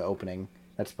probably for the opening.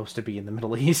 That's supposed to be in the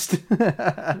Middle East.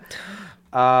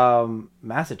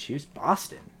 Massachusetts,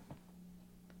 Boston.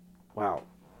 Wow.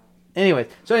 Anyway,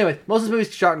 most of this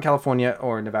movie's shot in California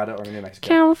or Nevada or New Mexico.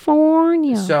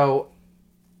 California. So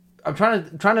I'm trying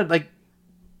to like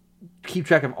keep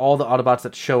track of all the Autobots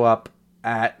that show up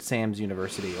at Sam's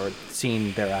university or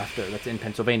scene thereafter. That's in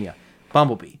Pennsylvania.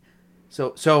 Bumblebee.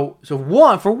 So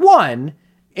one,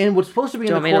 and what's supposed to be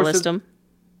in the course. Do you want me to list them?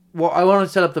 Well, I want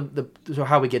to set up so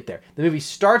how we get there. The movie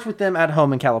starts with them at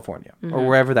home in California or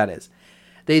wherever that is.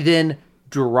 They then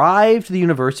drive to the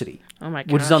university. Oh my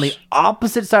gosh. Which is on the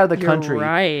opposite side of the country.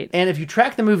 Right. And if you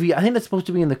track the movie, I think that's supposed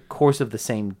to be in the course of the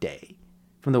same day,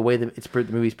 from the way that the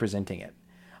movie's presenting it.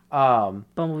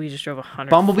 Bumblebee just drove 100.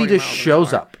 Bumblebee just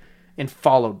shows up and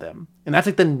followed them, and that's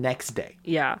like the next day.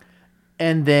 Yeah.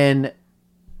 And then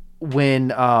when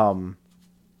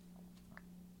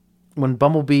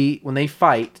they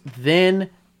fight, then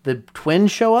the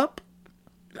twins show up.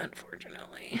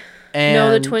 Unfortunately. And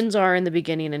no, the twins are in the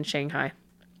beginning in Shanghai.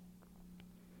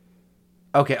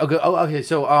 Okay.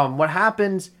 So, what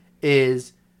happens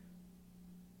is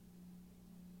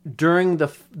during the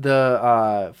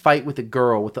fight with the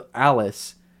girl with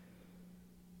Alice,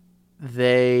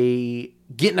 they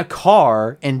get in a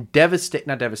car and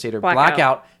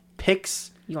Blackout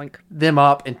picks Yoink. them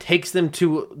up and takes them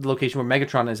to the location where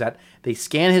Megatron is at. They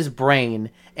scan his brain,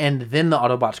 and then the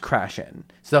Autobots crash in.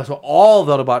 So all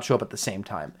the Autobots show up at the same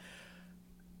time.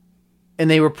 And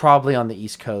they were probably on the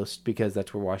East Coast because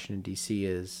that's where Washington, D.C.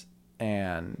 is.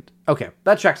 And okay,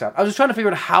 that checks out. I was just trying to figure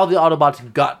out how the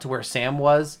Autobots got to where Sam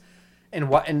was,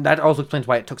 and that also explains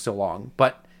why it took so long.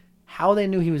 But how they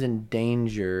knew he was in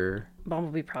danger.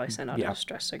 Bumblebee probably sent out a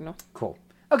distress signal. Cool.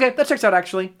 Okay, that checks out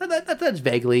actually. That's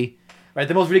vaguely right.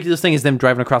 The most ridiculous thing is them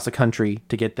driving across the country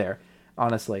to get there,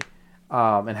 honestly,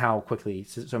 and how quickly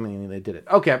so many they did it.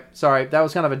 Okay, sorry, that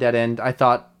was kind of a dead end. I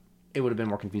thought it would have been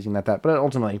more confusing than that, but it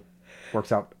ultimately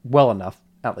works out well enough,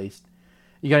 at least.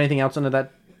 You got anything else under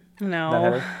that?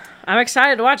 No. I'm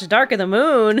excited to watch Dark of the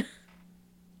Moon.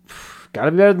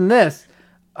 Gotta be better than this.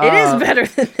 It is better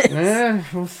than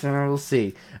this. We'll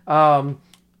see. I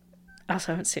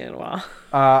also haven't seen it in a while.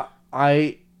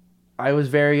 I was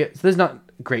very... So this is not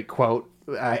a great quote.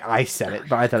 I said it,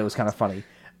 but I thought it was kind of funny.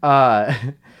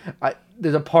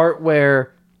 There's a part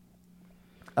where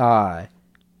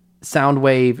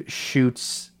Soundwave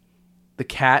shoots the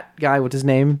cat guy, what's his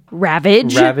name?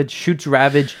 Ravage shoots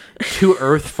Ravage to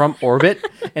Earth from orbit,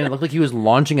 and it looked like he was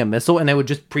launching a missile, and they would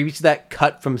just previous to that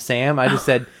cut from Sam. I just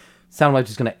said Soundwave's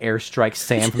just gonna airstrike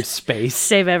Sam from space.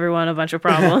 Save everyone a bunch of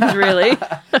problems, really.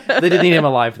 They didn't need him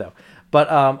alive though. But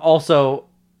also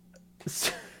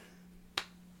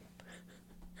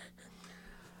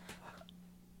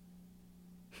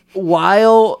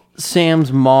while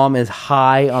Sam's mom is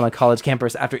high on a college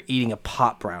campus after eating a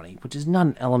pot brownie, which is not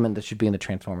an element that should be in a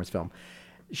Transformers film,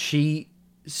 she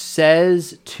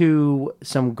says to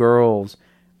some girls,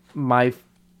 "My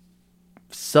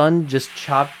son just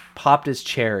popped his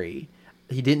cherry.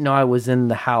 He didn't know I was in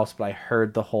the house, but I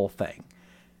heard the whole thing."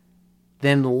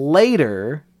 Then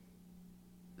later,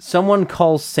 someone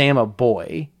calls Sam a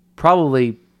boy,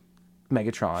 probably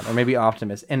Megatron or maybe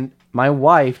Optimus, and my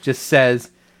wife just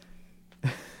says,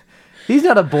 "He's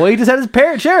not a boy, he just had his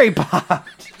cherry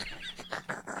popped."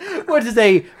 Which is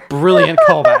a brilliant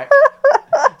callback.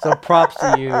 So props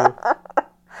to you.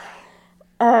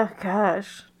 Oh,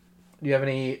 gosh. Do you have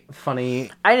any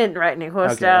funny... I didn't write any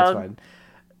quotes down. Okay,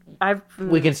 that's fine.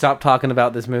 We can stop talking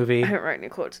about this movie. I didn't write any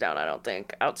quotes down, I don't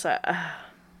think, outside.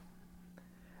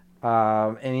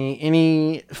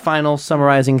 Any final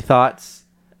summarizing thoughts?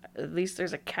 At least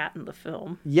there's a cat in the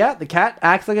film. Yeah, the cat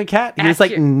acts like a cat. He just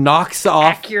like knocks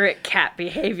off... Accurate cat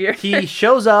behavior. He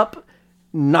shows up,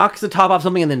 knocks the top off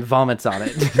something, and then vomits on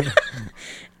it.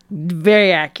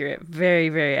 Very accurate. Very,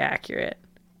 very accurate.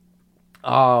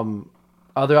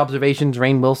 Other observations,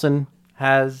 Rainn Wilson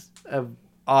has an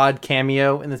odd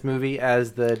cameo in this movie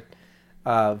as the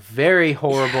very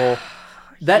horrible...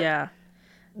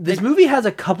 This movie has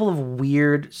a couple of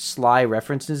weird, sly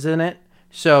references in it.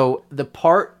 So the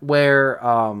part where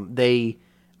they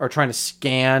are trying to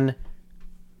scan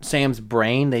Sam's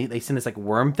brain, they send this like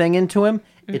worm thing into him.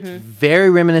 Mm-hmm. It's very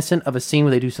reminiscent of a scene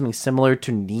where they do something similar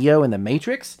to Neo in The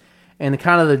Matrix. And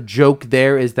the joke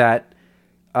there is that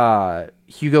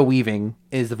Hugo Weaving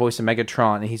is the voice of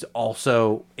Megatron, and he's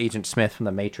also Agent Smith from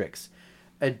The Matrix.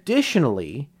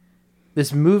 Additionally,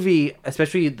 this movie,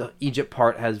 especially the Egypt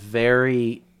part, has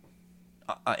very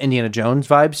Indiana Jones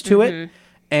vibes to it.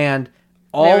 And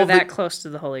They were that close to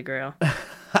the Holy Grail.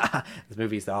 This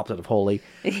movie is the opposite of holy.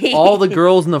 All the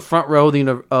girls in the front row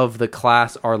of the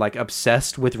class are like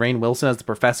obsessed with Rainn Wilson as the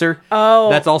professor. Oh,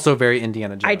 that's also very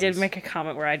Indiana Jones. I did make a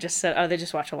comment where I just said, "Oh, they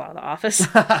just watch a lot of The Office."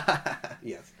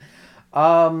 Yes.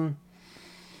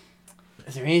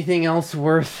 Is there anything else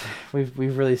worth?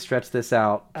 We've really stretched this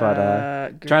out,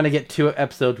 but trying to get 2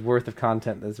 episodes worth of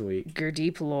content this week.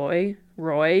 Gurdeep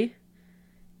Roy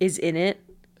is in it.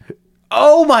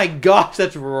 Oh my gosh,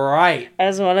 that's right.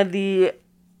 As one of the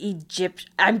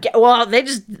well, they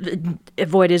just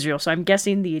avoid Israel, so I'm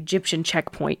guessing the Egyptian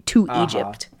checkpoint to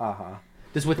Egypt.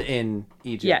 Just within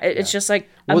Egypt. Yeah, it's just like.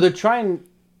 Well, they're trying.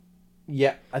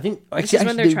 Yeah, I think. This is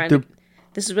when they're trying.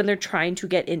 This is when they're trying to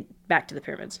get back to the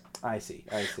pyramids. I see.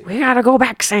 We gotta go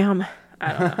back, Sam.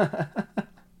 I don't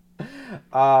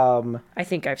know. I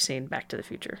think I've seen Back to the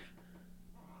Future.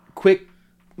 Quick.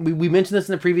 We mentioned this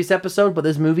in the previous episode, but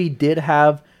this movie did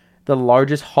have the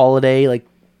largest holiday, like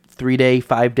 3-day,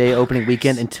 5-day opening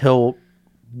weekend until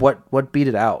what beat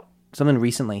it out? Something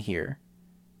recently here.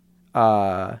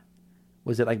 Was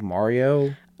it like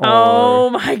Mario?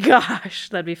 Oh my gosh,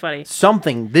 that'd be funny.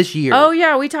 Something this year. Oh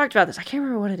yeah, we talked about this. I can't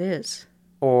remember what it is.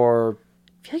 Or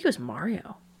I feel like it was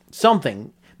Mario.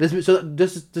 Something. So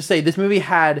just to say, this movie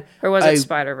had. Or was it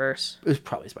Spider-Verse? It was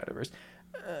probably Spider-Verse.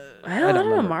 I don't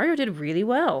know. Mario did really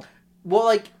well. Well,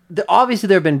 like obviously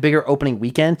there have been bigger opening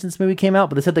weekends since this movie came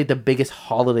out, but this had like the biggest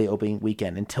holiday opening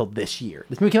weekend until this year.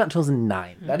 This movie came out in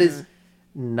 2009. Mm-hmm. That is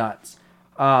nuts.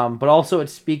 But also it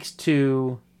speaks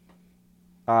to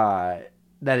that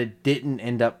it didn't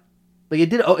end up like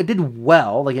it did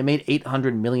well. Like it made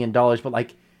 $800 million, but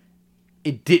like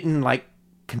it didn't like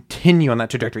continue on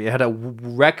that trajectory. It had a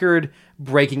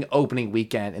record-breaking opening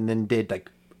weekend and then did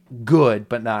like good,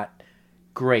 but not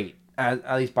great,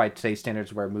 at least by today's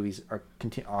standards, where movies are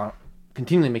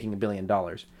continually making $1 billion.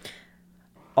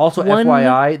 Also,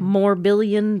 FYI, more $1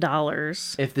 billion.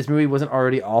 If this movie wasn't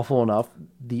already awful enough,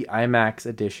 the IMAX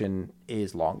edition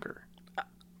is longer.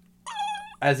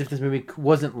 As if this movie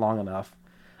wasn't long enough.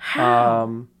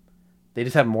 How? They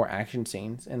just have more action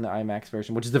scenes in the IMAX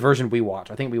version, which is the version we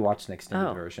watch. I think we watched an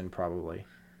extended version, probably.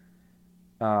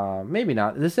 Maybe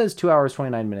not. This says 2 hours,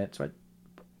 29 minutes, right?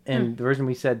 And the version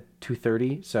we said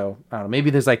 2:30, so I don't know.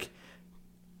 Maybe there's like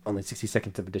only 60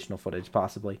 seconds of additional footage,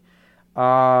 possibly.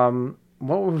 What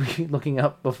were we looking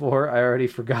up before? I already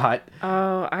forgot.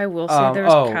 Oh, I will say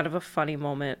there's kind of a funny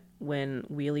moment when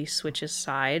Wheelie switches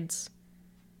sides.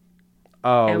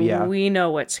 Oh, and yeah. We know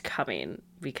what's coming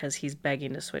because he's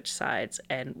begging to switch sides.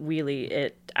 And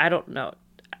Wheelie, I don't know.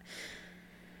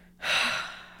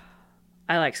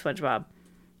 I like SpongeBob,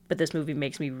 but this movie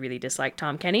makes me really dislike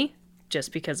Tom Kenny.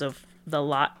 Just because of the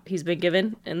lot he's been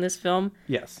given in this film.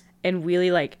 Yes. And Wheelie,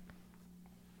 like,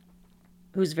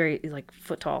 who's very, like,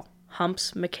 foot tall,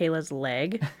 humps Michaela's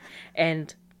leg.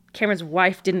 And Cameron's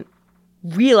wife didn't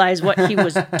realize what he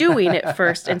was doing at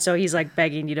first. And so he's, like,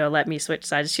 begging, let me switch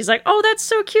sides. She's like, oh, that's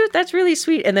so cute. That's really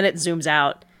sweet. And then it zooms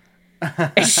out.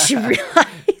 And she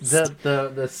realized.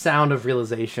 The sound of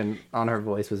realization on her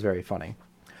voice was very funny.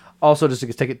 Also, just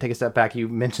to take a step back, you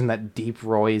mentioned that Deep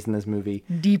Roy is in this movie.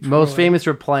 Most famous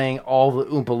for playing all the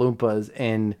Oompa Loompas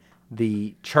in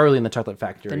the Charlie and the Chocolate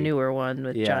Factory. The newer one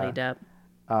with Johnny Depp.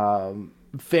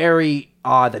 Very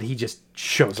odd that he just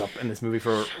shows up in this movie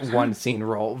for one scene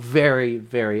role. Very,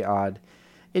 very odd.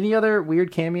 Any other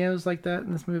weird cameos like that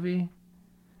in this movie?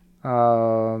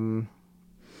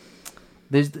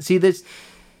 There's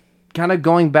kind of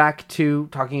going back to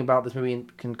talking about this movie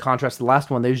in contrast to the last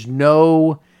one. There's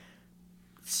no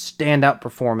standout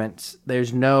performance.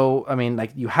 There's no,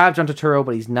 you have John Turturro,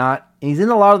 but he's in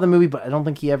a lot of the movie, but I don't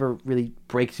think he ever really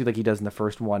breaks through like he does in the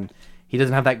first one. He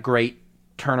doesn't have that great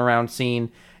turnaround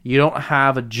scene. You don't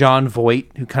have a John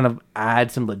Voight who kind of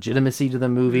adds some legitimacy to the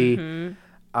movie.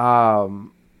 Mm-hmm.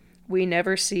 We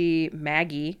never see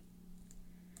Maggie.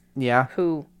 Yeah.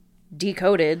 Who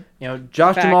decoded.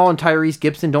 Josh Jamal and Tyrese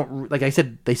Gibson don't, like I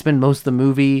said, they spend most of the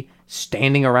movie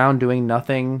standing around doing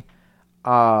nothing.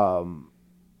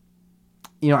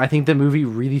 I think the movie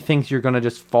really thinks you're going to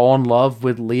just fall in love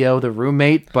with Leo, the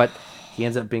roommate, but he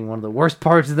ends up being one of the worst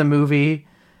parts of the movie.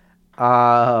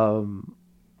 I'm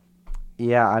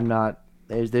not,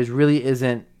 there's really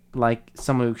isn't like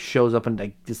someone who shows up and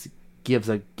like just gives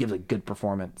a good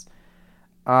performance.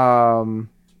 There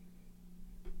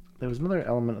was another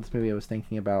element of this movie I was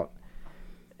thinking about,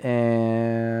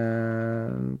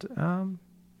 and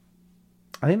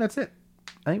I think that's it.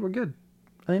 I think we're good.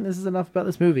 I think this is enough about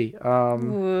this movie.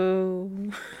 Whoa.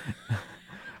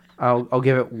 I'll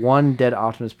give it one dead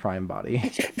Optimus Prime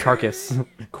body. Carcass.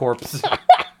 Corpse.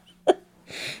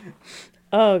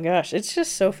 Oh gosh, it's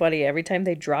just so funny. Every time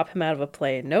they drop him out of a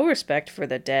plane, no respect for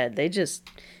the dead. They just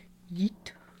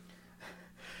yeet.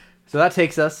 So that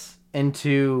takes us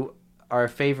into our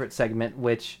favorite segment,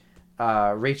 which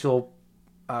Rachel,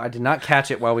 I did not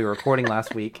catch it while we were recording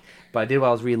last week, but I did while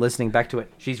I was re-listening back to it.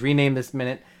 She's renamed this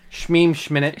minute Shmeem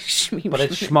Schminute, but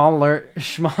it's smaller,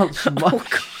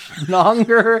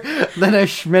 longer than a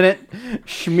Schminute.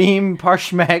 Shmeem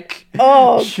Parshmek.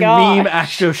 Oh, Shmeem gosh.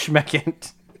 Astro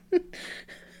Schmeckent.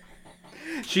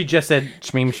 She just said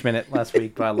Shmeem Schminute last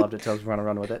week, but I loved it, so I was going to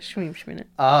run with it. Shmeem Schminute.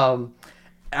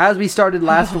 As we started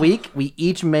last week, we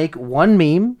each make one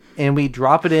meme and we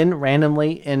drop it in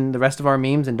randomly in the rest of our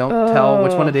memes and don't tell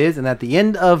which one it is. And at the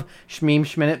end of Shmeem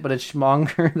Schminute, but it's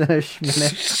schmonger than a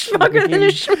Schminute. Schmonger than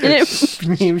a Schminute.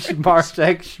 Shmeem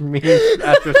Schmarsek, Shmeem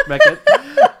Astro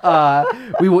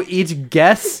Schmeckent. We will each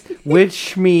guess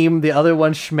which meme the other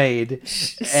one schmade.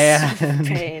 And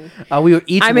Spain. we will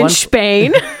each I'm in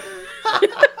Spain.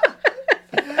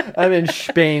 I'm in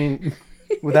Spain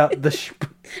without the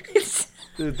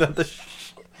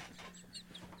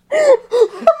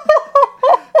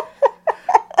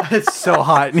It's so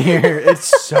hot in here.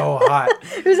 It's so hot.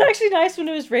 It was actually nice when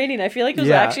it was raining. I feel like it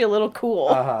was actually a little cool.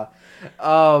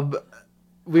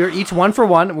 We are each 1 for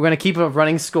 1. We're going to keep a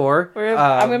running score.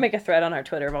 I'm going to make a thread on our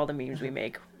Twitter of all the memes we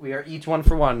make. We are each 1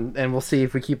 for 1, and we'll see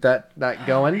if we keep that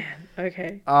going.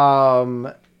 Okay.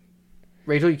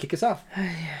 Rachel, you kick us off.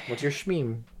 What's your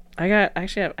shmeme? I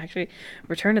actually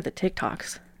returned to the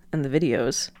TikToks and the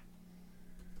videos.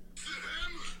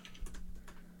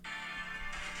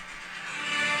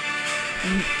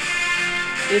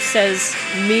 It says,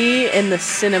 me in the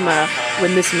cinema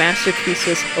when this masterpiece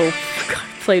was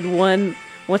played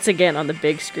once again on the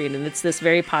big screen. And it's this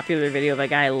very popular video of a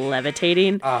guy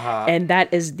levitating. And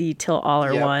that is the Till All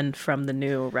Are One from the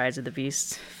new Rise of the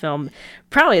Beasts film.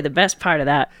 Probably the best part of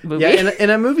that movie. Yeah, in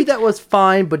a movie that was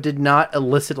fine but did not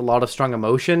elicit a lot of strong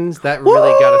emotions, that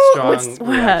really got a strong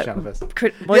reaction out of us.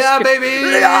 Yeah,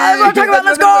 baby! I'm talking about,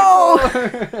 let's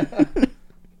go!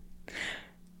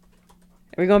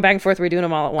 Are we going back and forth? Or are we doing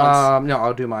them all at once? No,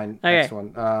 I'll do mine. Okay. Next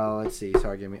one. Let's see.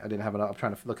 Sorry, give me. I didn't have enough. I'm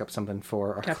trying to look up something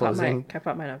for our closing. Can I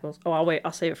pop my knuckles? Oh, I'll wait.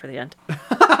 I'll save it for the end.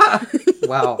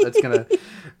 Wow, it's gonna.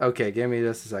 Okay, give me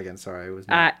just a second. Sorry, I was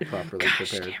not properly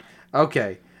prepared. Damn.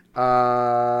 Okay.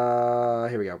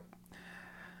 Here we go.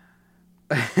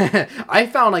 I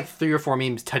found like 3 or 4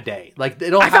 memes today. Like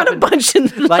it'll happen. I found a bunch in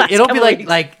the like it'll be weeks.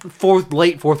 like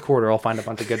late fourth quarter. I'll find a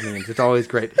bunch of good memes. It's always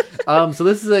great. So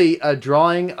this is a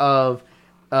drawing of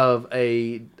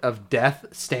Death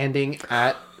standing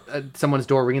at someone's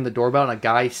door, ringing the doorbell, and a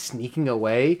guy sneaking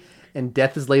away. And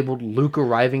Death is labeled Luke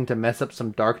arriving to mess up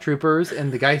some Dark Troopers,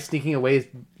 and the guy sneaking away is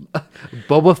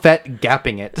Boba Fett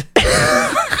gapping it.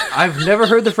 I've never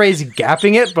heard the phrase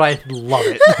gapping it, but I love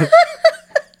it.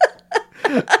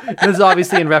 This is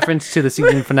obviously in reference to the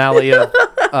season finale of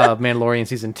Mandalorian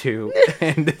season 2,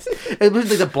 and it looks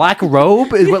like the black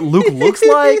robe is what Luke looks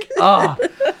like. Oh,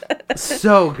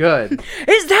 so good.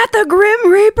 Is that the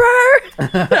Grim Reaper?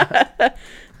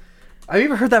 Have you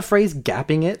ever heard that phrase,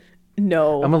 gapping it?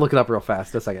 No. I'm gonna look it up real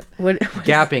fast. Just a second. What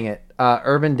Gapping it.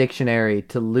 Urban Dictionary,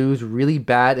 to lose really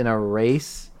bad in a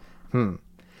race.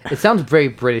 It sounds very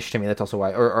British to me. That's also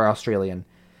why, or Australian.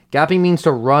 Gapping means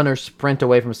to run or sprint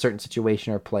away from a certain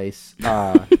situation or place.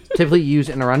 Typically used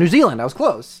in and around New Zealand. I was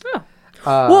close.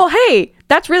 Oh. Well, hey,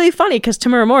 that's really funny because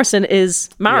Tamara Morrison is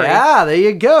Maori. Yeah, there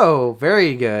you go.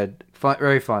 Very good. Fun,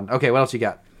 very fun. Okay, what else you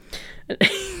got?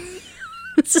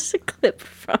 This is a clip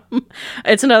from...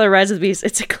 It's another Rise of the Beast.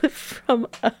 It's a clip from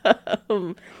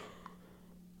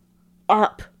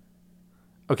Up.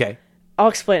 Okay. I'll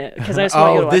explain it because I just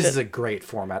want you to watch this it. is a great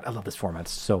format. I love this format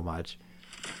so much.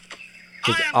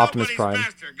 It's Optimus Prime.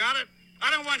 Master, got it? I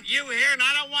don't want you here, and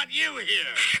I don't want you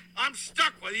here. I'm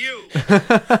stuck with you.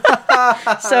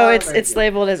 So it's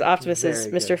labeled as Optimus as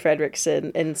Mr.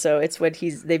 Fredrickson, and so it's when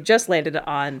they've just landed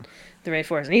on the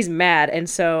rainforest, and he's mad, and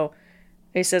so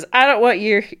he says, "I don't want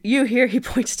you here." He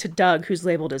points to Doug, who's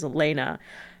labeled as Elena.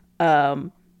 He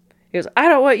goes, "I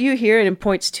don't want you here," and it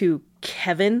points to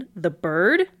Kevin the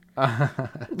bird,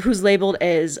 who's labeled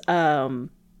as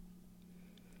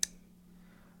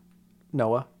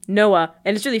Noah,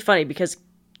 and it's really funny because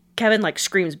Kevin like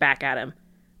screams back at him,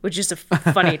 which is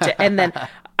funny. And then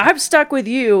I'm stuck with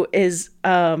you is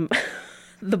the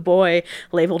boy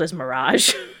labeled as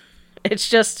Mirage.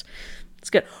 It's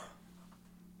good.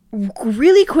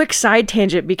 Really quick side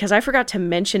tangent because I forgot to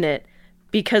mention it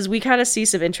because we kind of see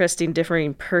some interesting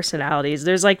differing personalities.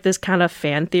 There's like this kind of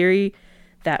fan theory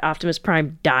that Optimus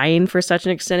Prime dying for such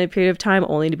an extended period of time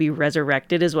only to be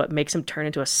resurrected is what makes him turn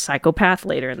into a psychopath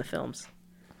later in the films.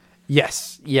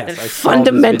 Yes. It I saw this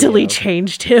fundamentally video.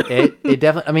 changed him. It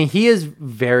definitely. I mean, he is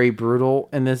very brutal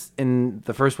in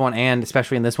the first one, and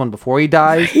especially in this one before he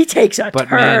dies. He takes a But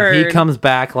turn. man, he comes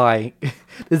back like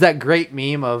there's that great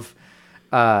meme of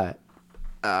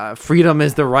freedom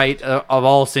is the right of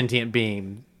all sentient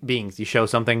beings. You show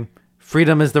something.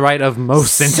 Freedom is the right of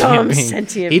most sentient beings.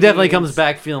 Sentient He definitely beings. comes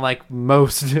back feeling like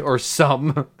most or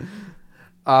some.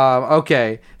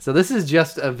 Okay, so this is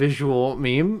just a visual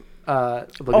meme.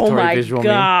 Oh my visual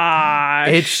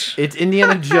gosh. It's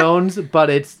Indiana Jones, but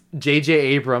it's J.J.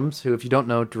 Abrams, who, if you don't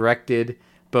know, directed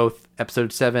both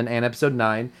Episode 7 and Episode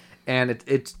 9. And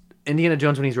it's Indiana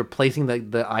Jones when he's replacing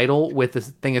the idol with this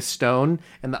thing of stone,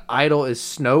 and the idol is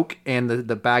Snoke, and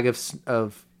the bag of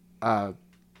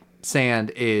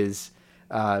sand is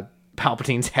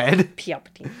Palpatine's head.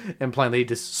 Palpatine. And plainly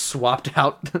just swapped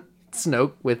out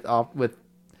Snoke with I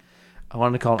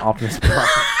wanted to call it Optimus Prime.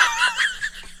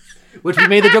 Which we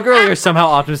made the joke earlier. Somehow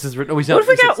Optimus is written. What if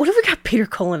we got Peter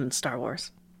Cullen in Star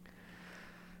Wars?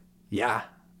 Yeah,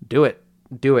 do it.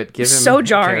 Give him So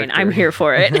jarring. character. I'm here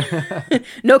for it.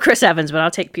 No Chris Evans, but I'll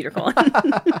take Peter Cullen.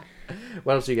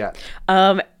 What else you got?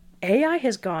 AI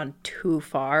has gone too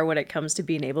far when it comes to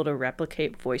being able to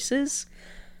replicate voices.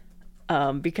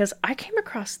 Because I came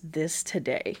across this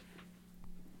today.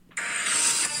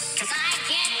 'Cause I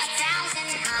get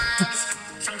 1,000 hugs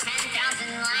from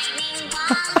 10,000 lightning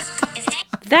bugs.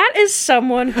 That is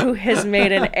someone who has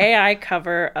made an AI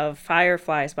cover of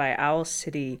Fireflies by Owl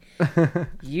City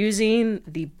using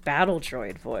the battle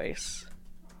droid voice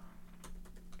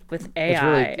with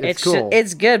AI. It's cool.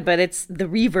 It's good, but it's the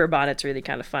reverb on it's really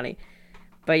kind of funny.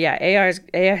 But yeah, AI's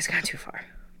gone too far.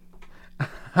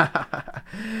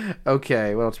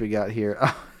 Okay, what else we got here?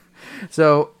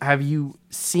 So, have you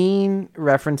seen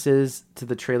references to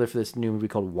the trailer for this new movie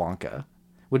called Wonka?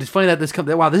 Which is funny that this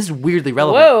comes. Wow, this is weirdly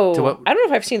relevant. Whoa! To what, I don't know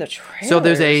if I've seen the trailer. so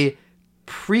there's a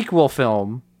prequel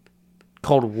film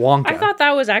called Wonka. I thought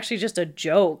that was actually just a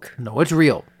joke. No, it's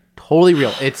real. Totally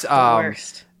real. It's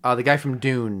worst. The guy from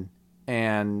Dune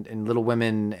and Little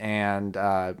Women and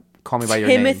Call Me by Your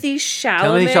Name. Timothy Chalamet.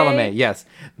 Timothy Chalamet, yes.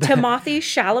 Timothy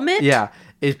Chalamet. Yeah,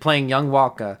 is playing young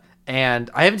Wonka, and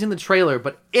I haven't seen the trailer,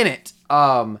 but in it,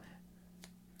 I'm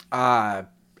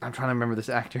trying to remember this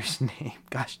actor's name.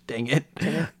 Gosh, dang it.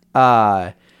 It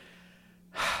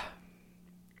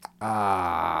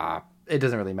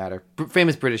doesn't really matter.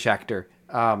 Famous British actor.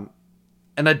 An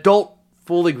adult,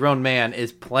 fully grown man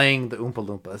is playing the Oompa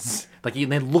Loompas. Like they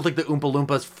look like the Oompa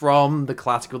Loompas from the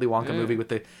classic Willy Wonka movie with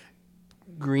the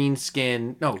green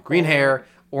hair,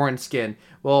 orange skin.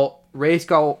 Well, Ray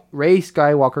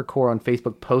Skywalker Core on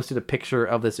Facebook posted a picture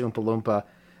of this Oompa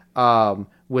Loompa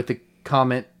with the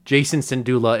comment, Jason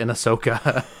Syndulla in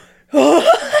Ahsoka.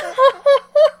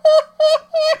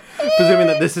 Presuming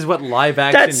that this is what live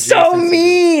action That's so Jason Syndulla-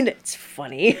 mean. It's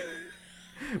funny.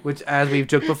 Which, as we've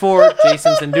joked before,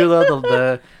 Jason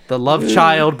Syndulla, the love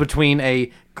child between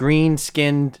a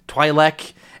green-skinned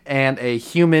Twi'lek and a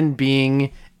human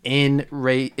being in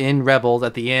Rebels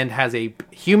at the end, has a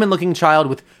human-looking child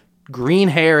with green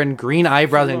hair and green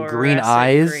eyebrows and green Fluorescent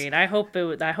eyes. green. I hope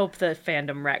the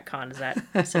fandom retcons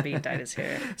that Sabine dyed his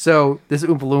hair. So this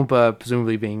Oompa Loompa,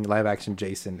 presumably being live-action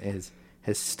Jason, is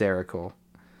hysterical.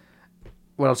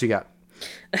 What else you got?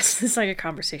 This is like a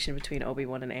conversation between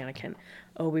Obi-Wan and Anakin.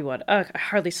 Obi-Wan, I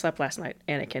hardly slept last night.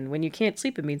 Anakin, when you can't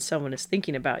sleep, it means someone is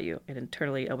thinking about you. And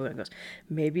internally, Obi-Wan goes,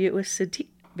 maybe it was Satine.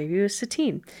 Maybe it was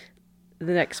Satine.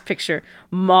 The next picture,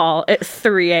 Maul at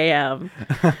 3 a.m.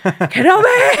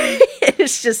 Kenobi!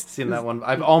 It's just... Seen that one.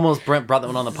 I've almost brought that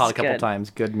one on the pod a couple good. times.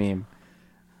 Good meme.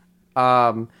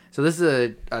 So this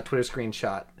is a Twitter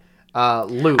screenshot.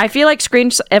 Luke. I feel like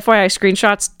FYI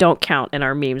screenshots don't count in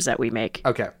our memes that we make.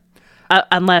 Okay.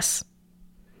 Unless...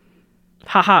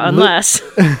 unless...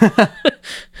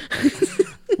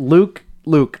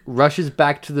 Luke rushes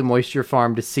back to the moisture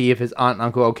farm to see if his aunt and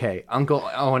uncle are okay. Uncle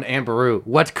Owen and Baru.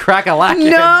 What's crack-a-lackin'?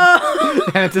 No!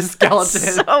 And it's a skeleton.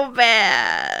 So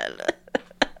bad.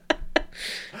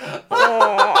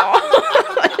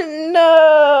 Oh,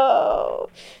 no.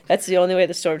 That's the only way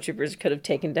the stormtroopers could have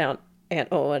taken down Aunt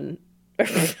Owen.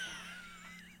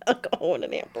 Uncle Owen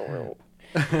and Aunt Baru.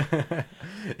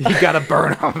 You gotta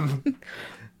burn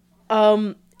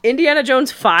them. Indiana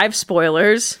Jones 5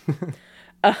 spoilers.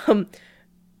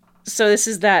 So this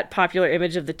is that popular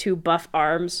image of the two buff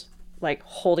arms, like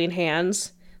holding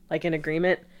hands, like in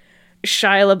agreement.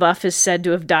 Shia LaBeouf is said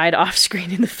to have died off screen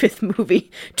in the 5th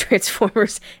movie,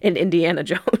 Transformers and Indiana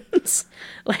Jones.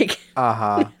 Like,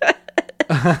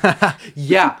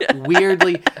 Yeah,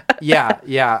 weirdly. Yeah.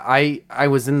 I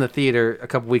was in the theater a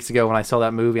couple weeks ago when I saw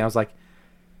that movie, and I was like,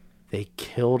 they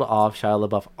killed off Shia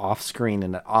LaBeouf off screen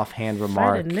in an offhand Find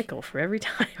remark. a nickel for every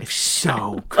time. It's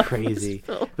so crazy.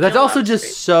 So But that's also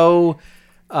just so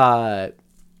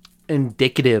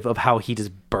indicative of how he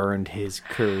just burned his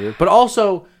career. But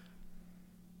also,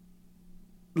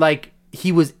 like,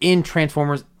 he was in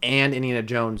Transformers and Indiana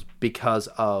Jones because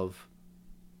of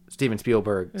Steven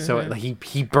Spielberg. So like,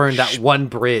 he burned that one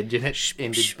bridge and it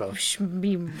ended both.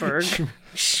 Spielberg.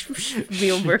 Shmia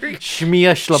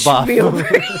Schlabuff.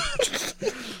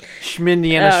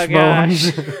 Schmindiana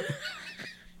Schmones.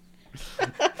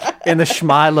 And the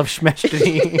Schmile of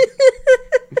Schmestiny.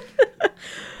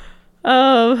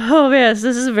 Oh man, so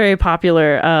this is a very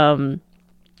popular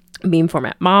meme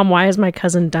format. Mom, why is my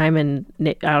cousin Diamond?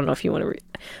 I don't know if you want to read.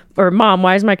 Or Mom,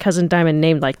 why is my cousin Diamond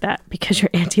named like that? Because your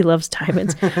auntie loves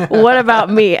diamonds. What about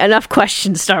me? Enough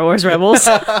questions, Star Wars Rebels.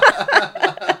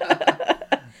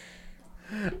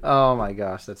 Oh my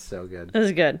gosh, that's so good. This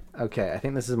is good. Okay, I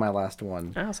think this is my last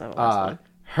one. I also have a last one.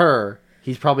 Her,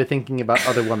 he's probably thinking about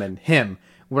other women. Him,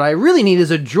 what I really need is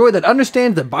a droid that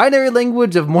understands the binary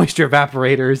language of moisture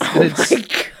evaporators. And it's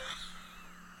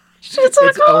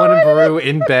It's Owen and Beru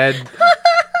in bed.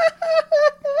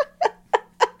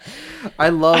 I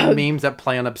love memes that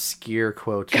play on obscure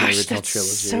quotes from the original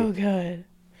trilogy. So good.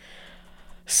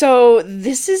 So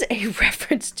this is a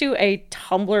reference to a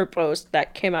Tumblr post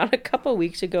that came out a couple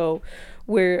weeks ago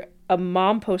where a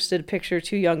mom posted a picture of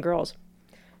two young girls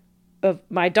of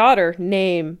my daughter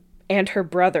name and her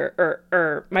brother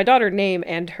or my daughter name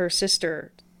and her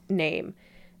sister name.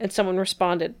 And someone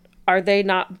responded, "Are they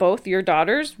not both your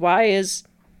daughters? Why is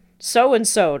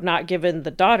so-and-so not given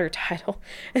the daughter title?"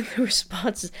 And the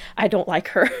response is, "I don't like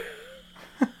her."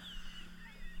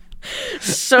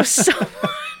 So someone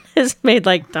has made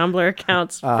like Tumblr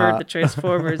accounts for the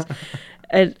Transformers.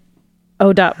 And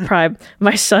O.Prime,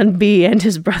 my son B and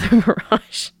his brother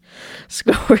Mirage.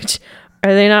 Scourge,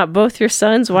 are they not both your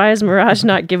sons? Why is Mirage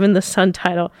not given the son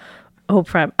title?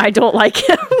 O.Prime, I don't like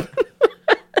him.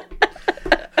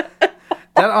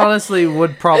 That honestly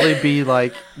would probably be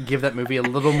like, give that movie a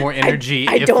little more energy.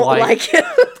 I don't like him.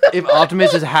 If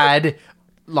Optimus has had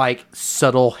like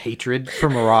subtle hatred for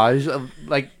Mirage,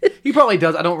 like he probably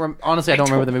does. Honestly, I don't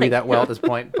remember the movie that well at this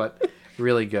point, but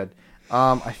really good.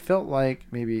 I felt like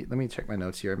maybe, let me check my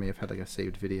notes here. I may have had like a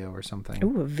saved video or something.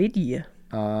 Ooh, a video.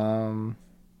 No,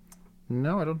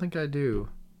 I don't think I do.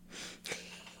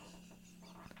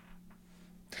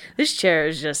 This chair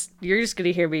is just, you're just going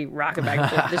to hear me rocking back and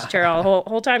forth this chair all the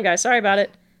whole time, guys. Sorry about it.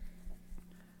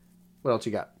 What else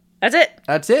you got? That's it.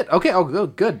 That's it. Okay. Oh,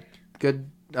 good.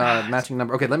 Matching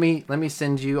number. Okay, let me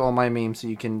send you all my memes so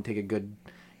you can take a good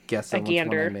guess on which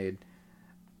one I made.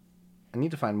 I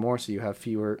need to find more so you have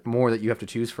more that you have to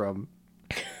choose from.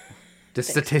 To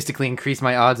statistically increase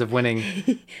my odds of winning.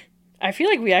 I feel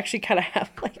like we actually kind of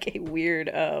have like a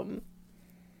weird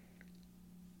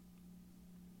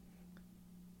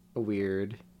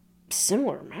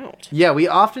similar amount. Yeah, we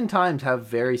oftentimes have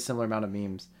very similar amount of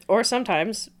memes. Or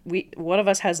sometimes one of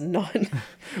us has none.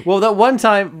 Well,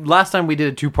 last time we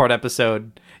did a 2-part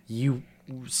episode, you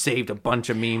saved a bunch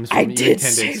of memes from you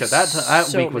attended. So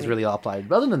that week was really applied.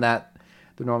 But other than that,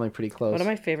 they're normally pretty close. One of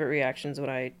my favorite reactions when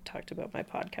I talked about my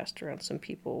podcast around some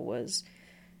people was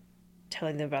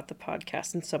telling them about the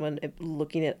podcast and someone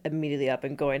looking it immediately up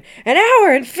and going, 1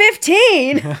 hour and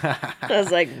 15. I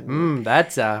was like,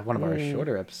 that's one of our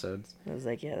shorter episodes. I was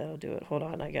like, yeah, that'll do it. Hold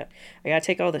on, I gotta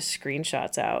take all the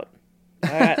screenshots out.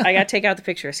 I gotta take out the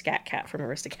picture of Scat Cat from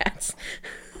Aristocats.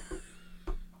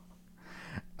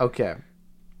 Okay.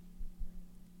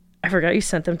 I forgot you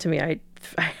sent them to me. I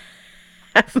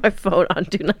have my phone on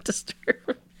Do Not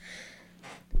Disturb.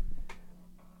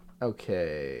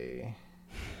 Okay.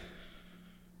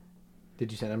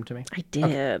 Did you send them to me? I did.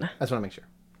 Okay. I just want to make sure.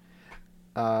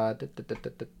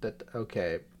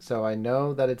 Okay, so I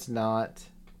know that it's not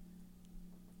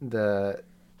the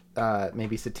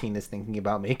maybe Satine is thinking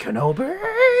about me. Kenobi!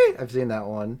 I've seen that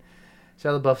one.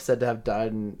 Shia LaBeouf said to have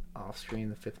died in off-screen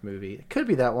the 5th movie. It could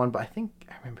be that one, but I think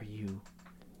I remember you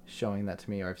showing that to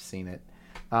me, or I've seen it.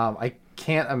 I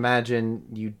can't imagine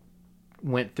you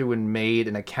went through and made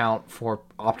an account for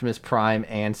Optimus Prime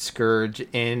and Scourge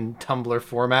in Tumblr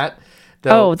format.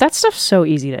 Oh, that stuff's so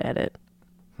easy to edit.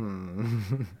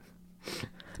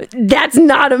 That's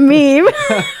not a meme.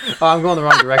 I'm going the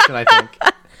wrong direction, I think.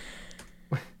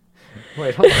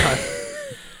 Wait, hold on.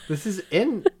 This is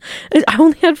in... I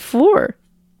only had 4.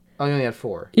 Oh, you only had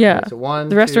 4. Yeah. Okay, so 1,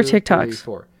 the rest 2, are TikToks. 3,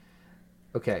 4.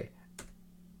 Okay.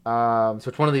 So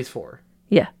it's one of these 4.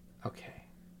 Yeah. Okay.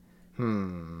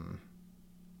 And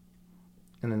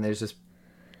then there's just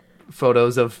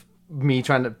photos of me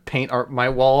trying to paint my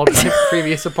wall in my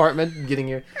previous apartment, getting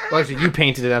your. Well, actually, you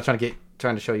painted it. I was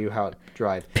trying to show you how it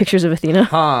dried. Pictures of Athena.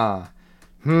 Huh.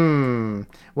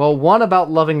 Well, one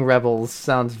about loving rebels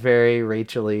sounds very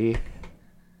Rachel-y.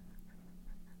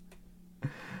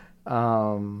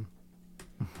 Are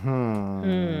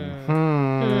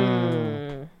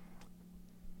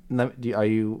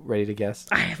you ready to guess?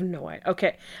 I have no idea.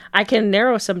 Okay, I can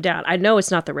narrow some down. I know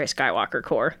it's not the Rey Skywalker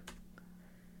core.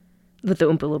 With the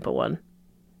Oompa Loompa one.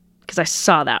 Because I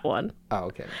saw that one. Oh,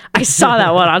 okay. I saw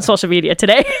that one on social media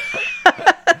today.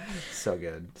 So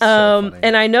good. So funny.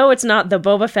 And I know it's not the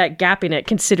Boba Fett gapping it,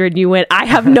 considering you went, I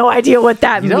have no idea what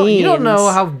that means. You don't know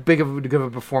how big of a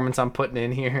performance I'm putting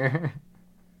in here.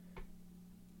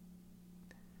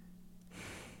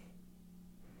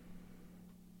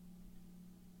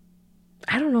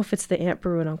 I don't know if it's the Aunt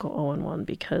Beru and Uncle Owen one,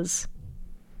 because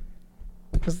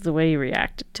it was the way you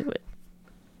reacted to it.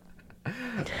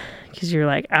 Because you're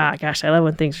like, gosh, I love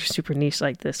when things are super niche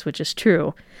like this, which is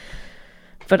true.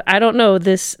 But I don't know,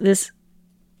 this is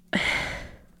a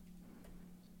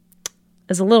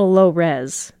little low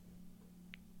res.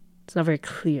 It's not very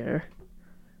clear.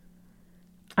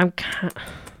 I'm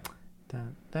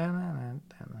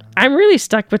really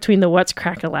stuck between the What's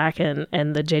Crack-a-Lackin'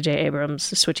 and the J.J.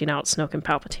 Abrams switching out Snoke and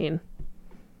Palpatine.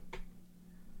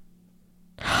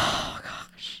 Oh,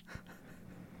 gosh.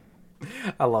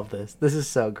 I love this. This is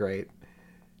so great.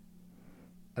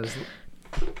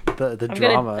 The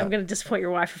drama. I'm gonna disappoint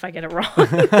your wife if I get it wrong.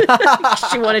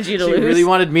 She wanted you to lose. She really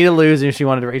wanted me to lose, and she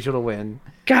wanted Rachel to win.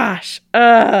 Gosh.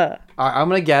 I'm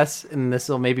gonna guess, and this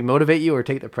will maybe motivate you or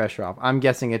take the pressure off. I'm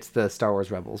guessing it's the Star Wars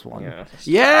Rebels one.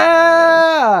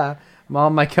 Yeah.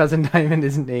 Mom, my cousin Diamond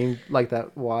isn't named like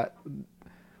that. What?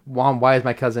 Mom, why is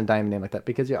my cousin Diamond named like that?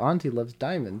 Because your auntie loves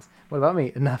diamonds. What about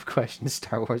me? Enough questions.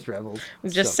 Star Wars Rebels. I'm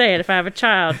just saying, if I have a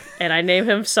child and I name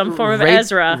him some form of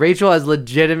Ezra. Rachel has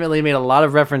legitimately made a lot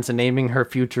of reference to naming her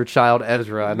future child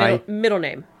Ezra. Middle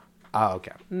name. Oh,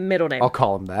 okay. Middle name. I'll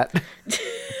call him that.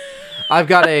 I've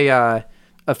got a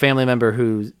family member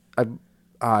who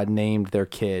named their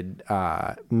kid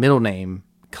middle name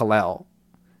Kal-El,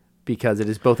 because it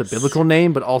is both a biblical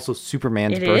name but also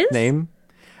Superman's birth name.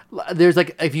 There's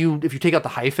like if you take out the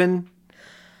hyphen,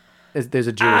 there's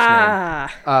a Jewish name,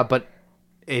 but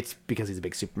it's because he's a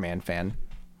big Superman fan.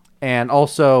 And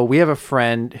also, we have a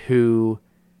friend who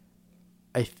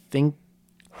I think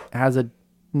has a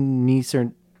niece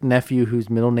or nephew whose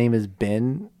middle name is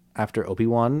Ben, after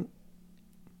Obi-Wan.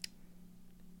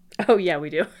 Oh yeah, we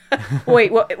do.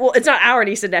 Wait, well, it's not our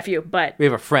niece and nephew, but we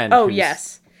have a friend. Oh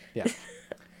yes. Yeah.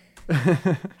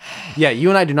 Yeah, you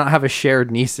and I do not have a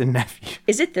shared niece and nephew.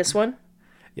 Is it this one?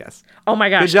 Yes. Oh my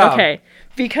gosh. Good job. Okay.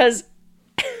 Because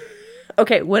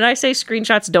when I say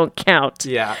screenshots don't count,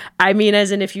 yeah, I mean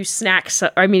as in if you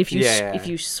if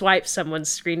you swipe someone's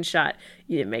screenshot,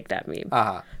 you didn't make that meme.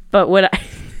 But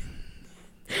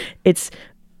it's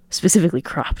specifically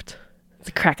cropped. It's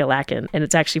a crack-a-lackin', and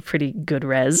it's actually pretty good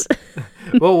res.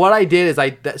 Well, what I did is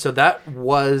so that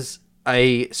was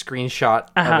a screenshot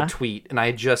of a tweet, and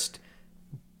I just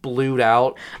blued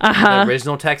out the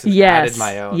original text and added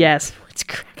my own. Yes. It's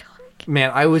crack-a-lackin'.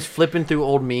 Man, I was flipping through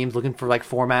old memes looking for like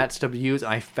formats to use,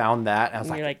 and I found that, and I was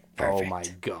like, oh my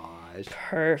gosh.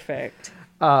 Perfect.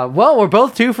 Well, we're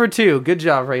both 2 for 2. Good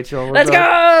job, Rachel. Let's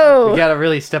go! We gotta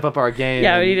really step up our game.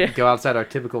 Yeah, we need to go outside our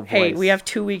typical voice. Hey, we have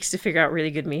 2 weeks to figure out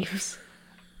really good memes.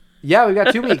 Yeah, we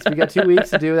got 2 weeks. We got 2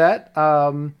 weeks to do that.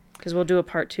 Because we'll do a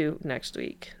part 2 next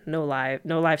week. No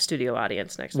live studio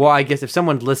audience next week. Well, I guess if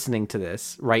someone's listening to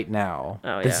this right now,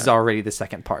 this is already the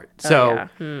second part. So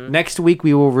next week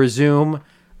we will resume,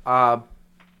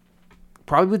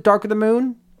 probably with Dark of the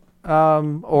Moon,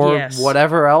 or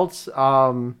whatever else.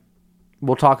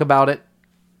 We'll talk about it.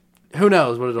 Who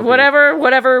knows what it'll be.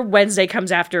 Whatever Wednesday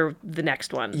comes after the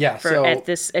next one. Yeah. At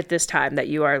this time that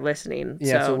you are listening.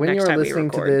 Yeah. So when you are listening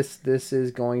to this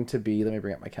is going to be. Let me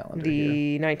bring up my calendar.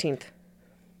 The 19th.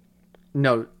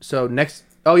 No. So next.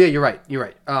 Oh yeah, you're right.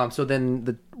 You're right. So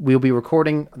then we'll be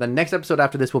recording the next episode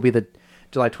after this will be the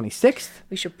July 26th.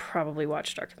 We should probably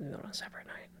watch Dark of the Moon on a separate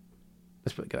night.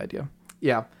 That's a pretty good idea.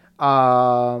 Yeah.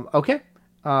 Okay.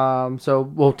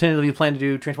 So we'll tentatively plan to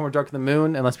do Transformers Dark of the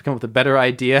Moon unless we come up with a better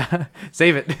idea.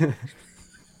 Save it.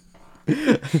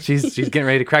 She's getting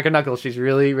ready to crack her knuckles. She's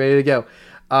really ready to go.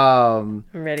 I'm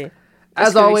ready.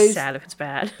 As always, be sad if it's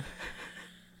bad.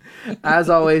 As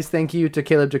always, thank you to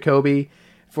Caleb Jacoby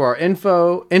for our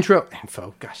intro.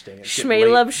 Gosh dang it.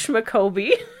 Shmaleb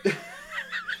Shmakobi.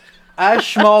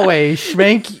 Ashmalway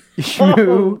Schmank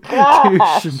Shmoo to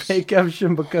Shmakeup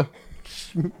Shimbako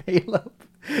Shmaleb.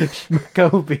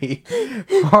 Schmakobi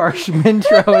for our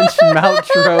Schmintro and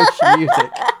Schmaltro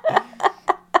music.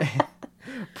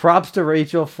 Props to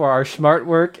Rachel for our smart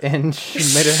work and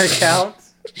Schmitter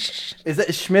accounts. Is that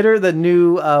Schmitter the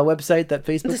new website that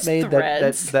Facebook It's made?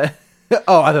 Threads. That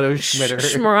oh, I thought it was Schmitter.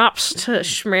 Schmarops to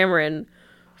Schmammerin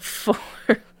for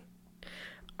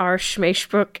our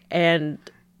Schmashbook and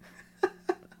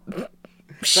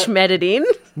Schmedidine.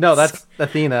 No, that's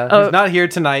Athena. Who's not here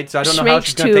tonight, so I don't know how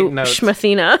she's going to take notes.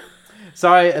 Schmathena.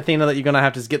 Sorry, Athena, that you're going to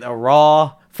have to just get a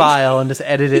raw file and just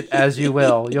edit it as you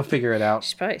will. You'll figure it out.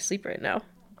 She's probably asleep right now.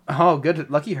 Oh, good.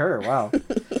 Lucky her. Wow.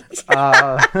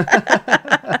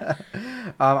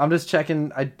 I'm just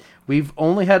checking. We've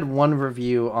only had one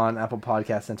review on Apple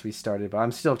Podcasts since we started, but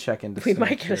I'm still checking. We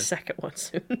might get a second one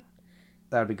soon.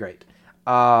 That would be great.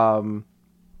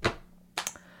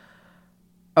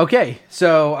 Okay,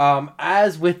 so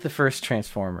as with the first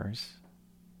Transformers,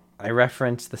 I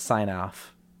referenced the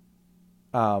sign-off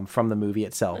from the movie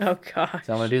itself. Oh, gosh.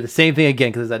 So I'm going to do the same thing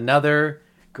again, because there's another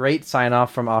great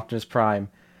sign-off from Optimus Prime.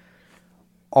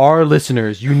 Our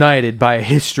listeners, united by a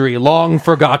history long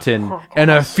forgotten, and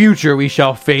a future we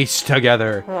shall face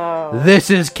together. This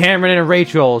is Cameron and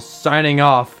Rachel signing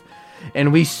off,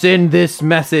 and we send this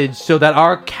message so that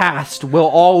our cast will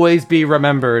always be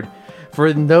remembered, for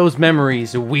in those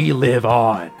memories we live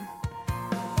on.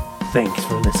 Thanks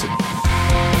for listening.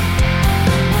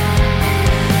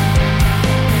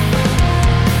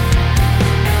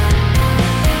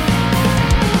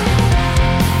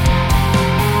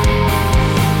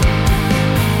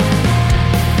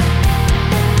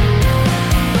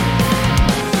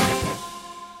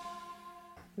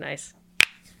 Nice.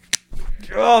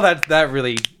 Oh, that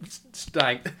really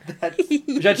spiked. That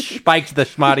spiked the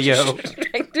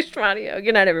schmadio.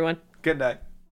 Good night, everyone. Good night.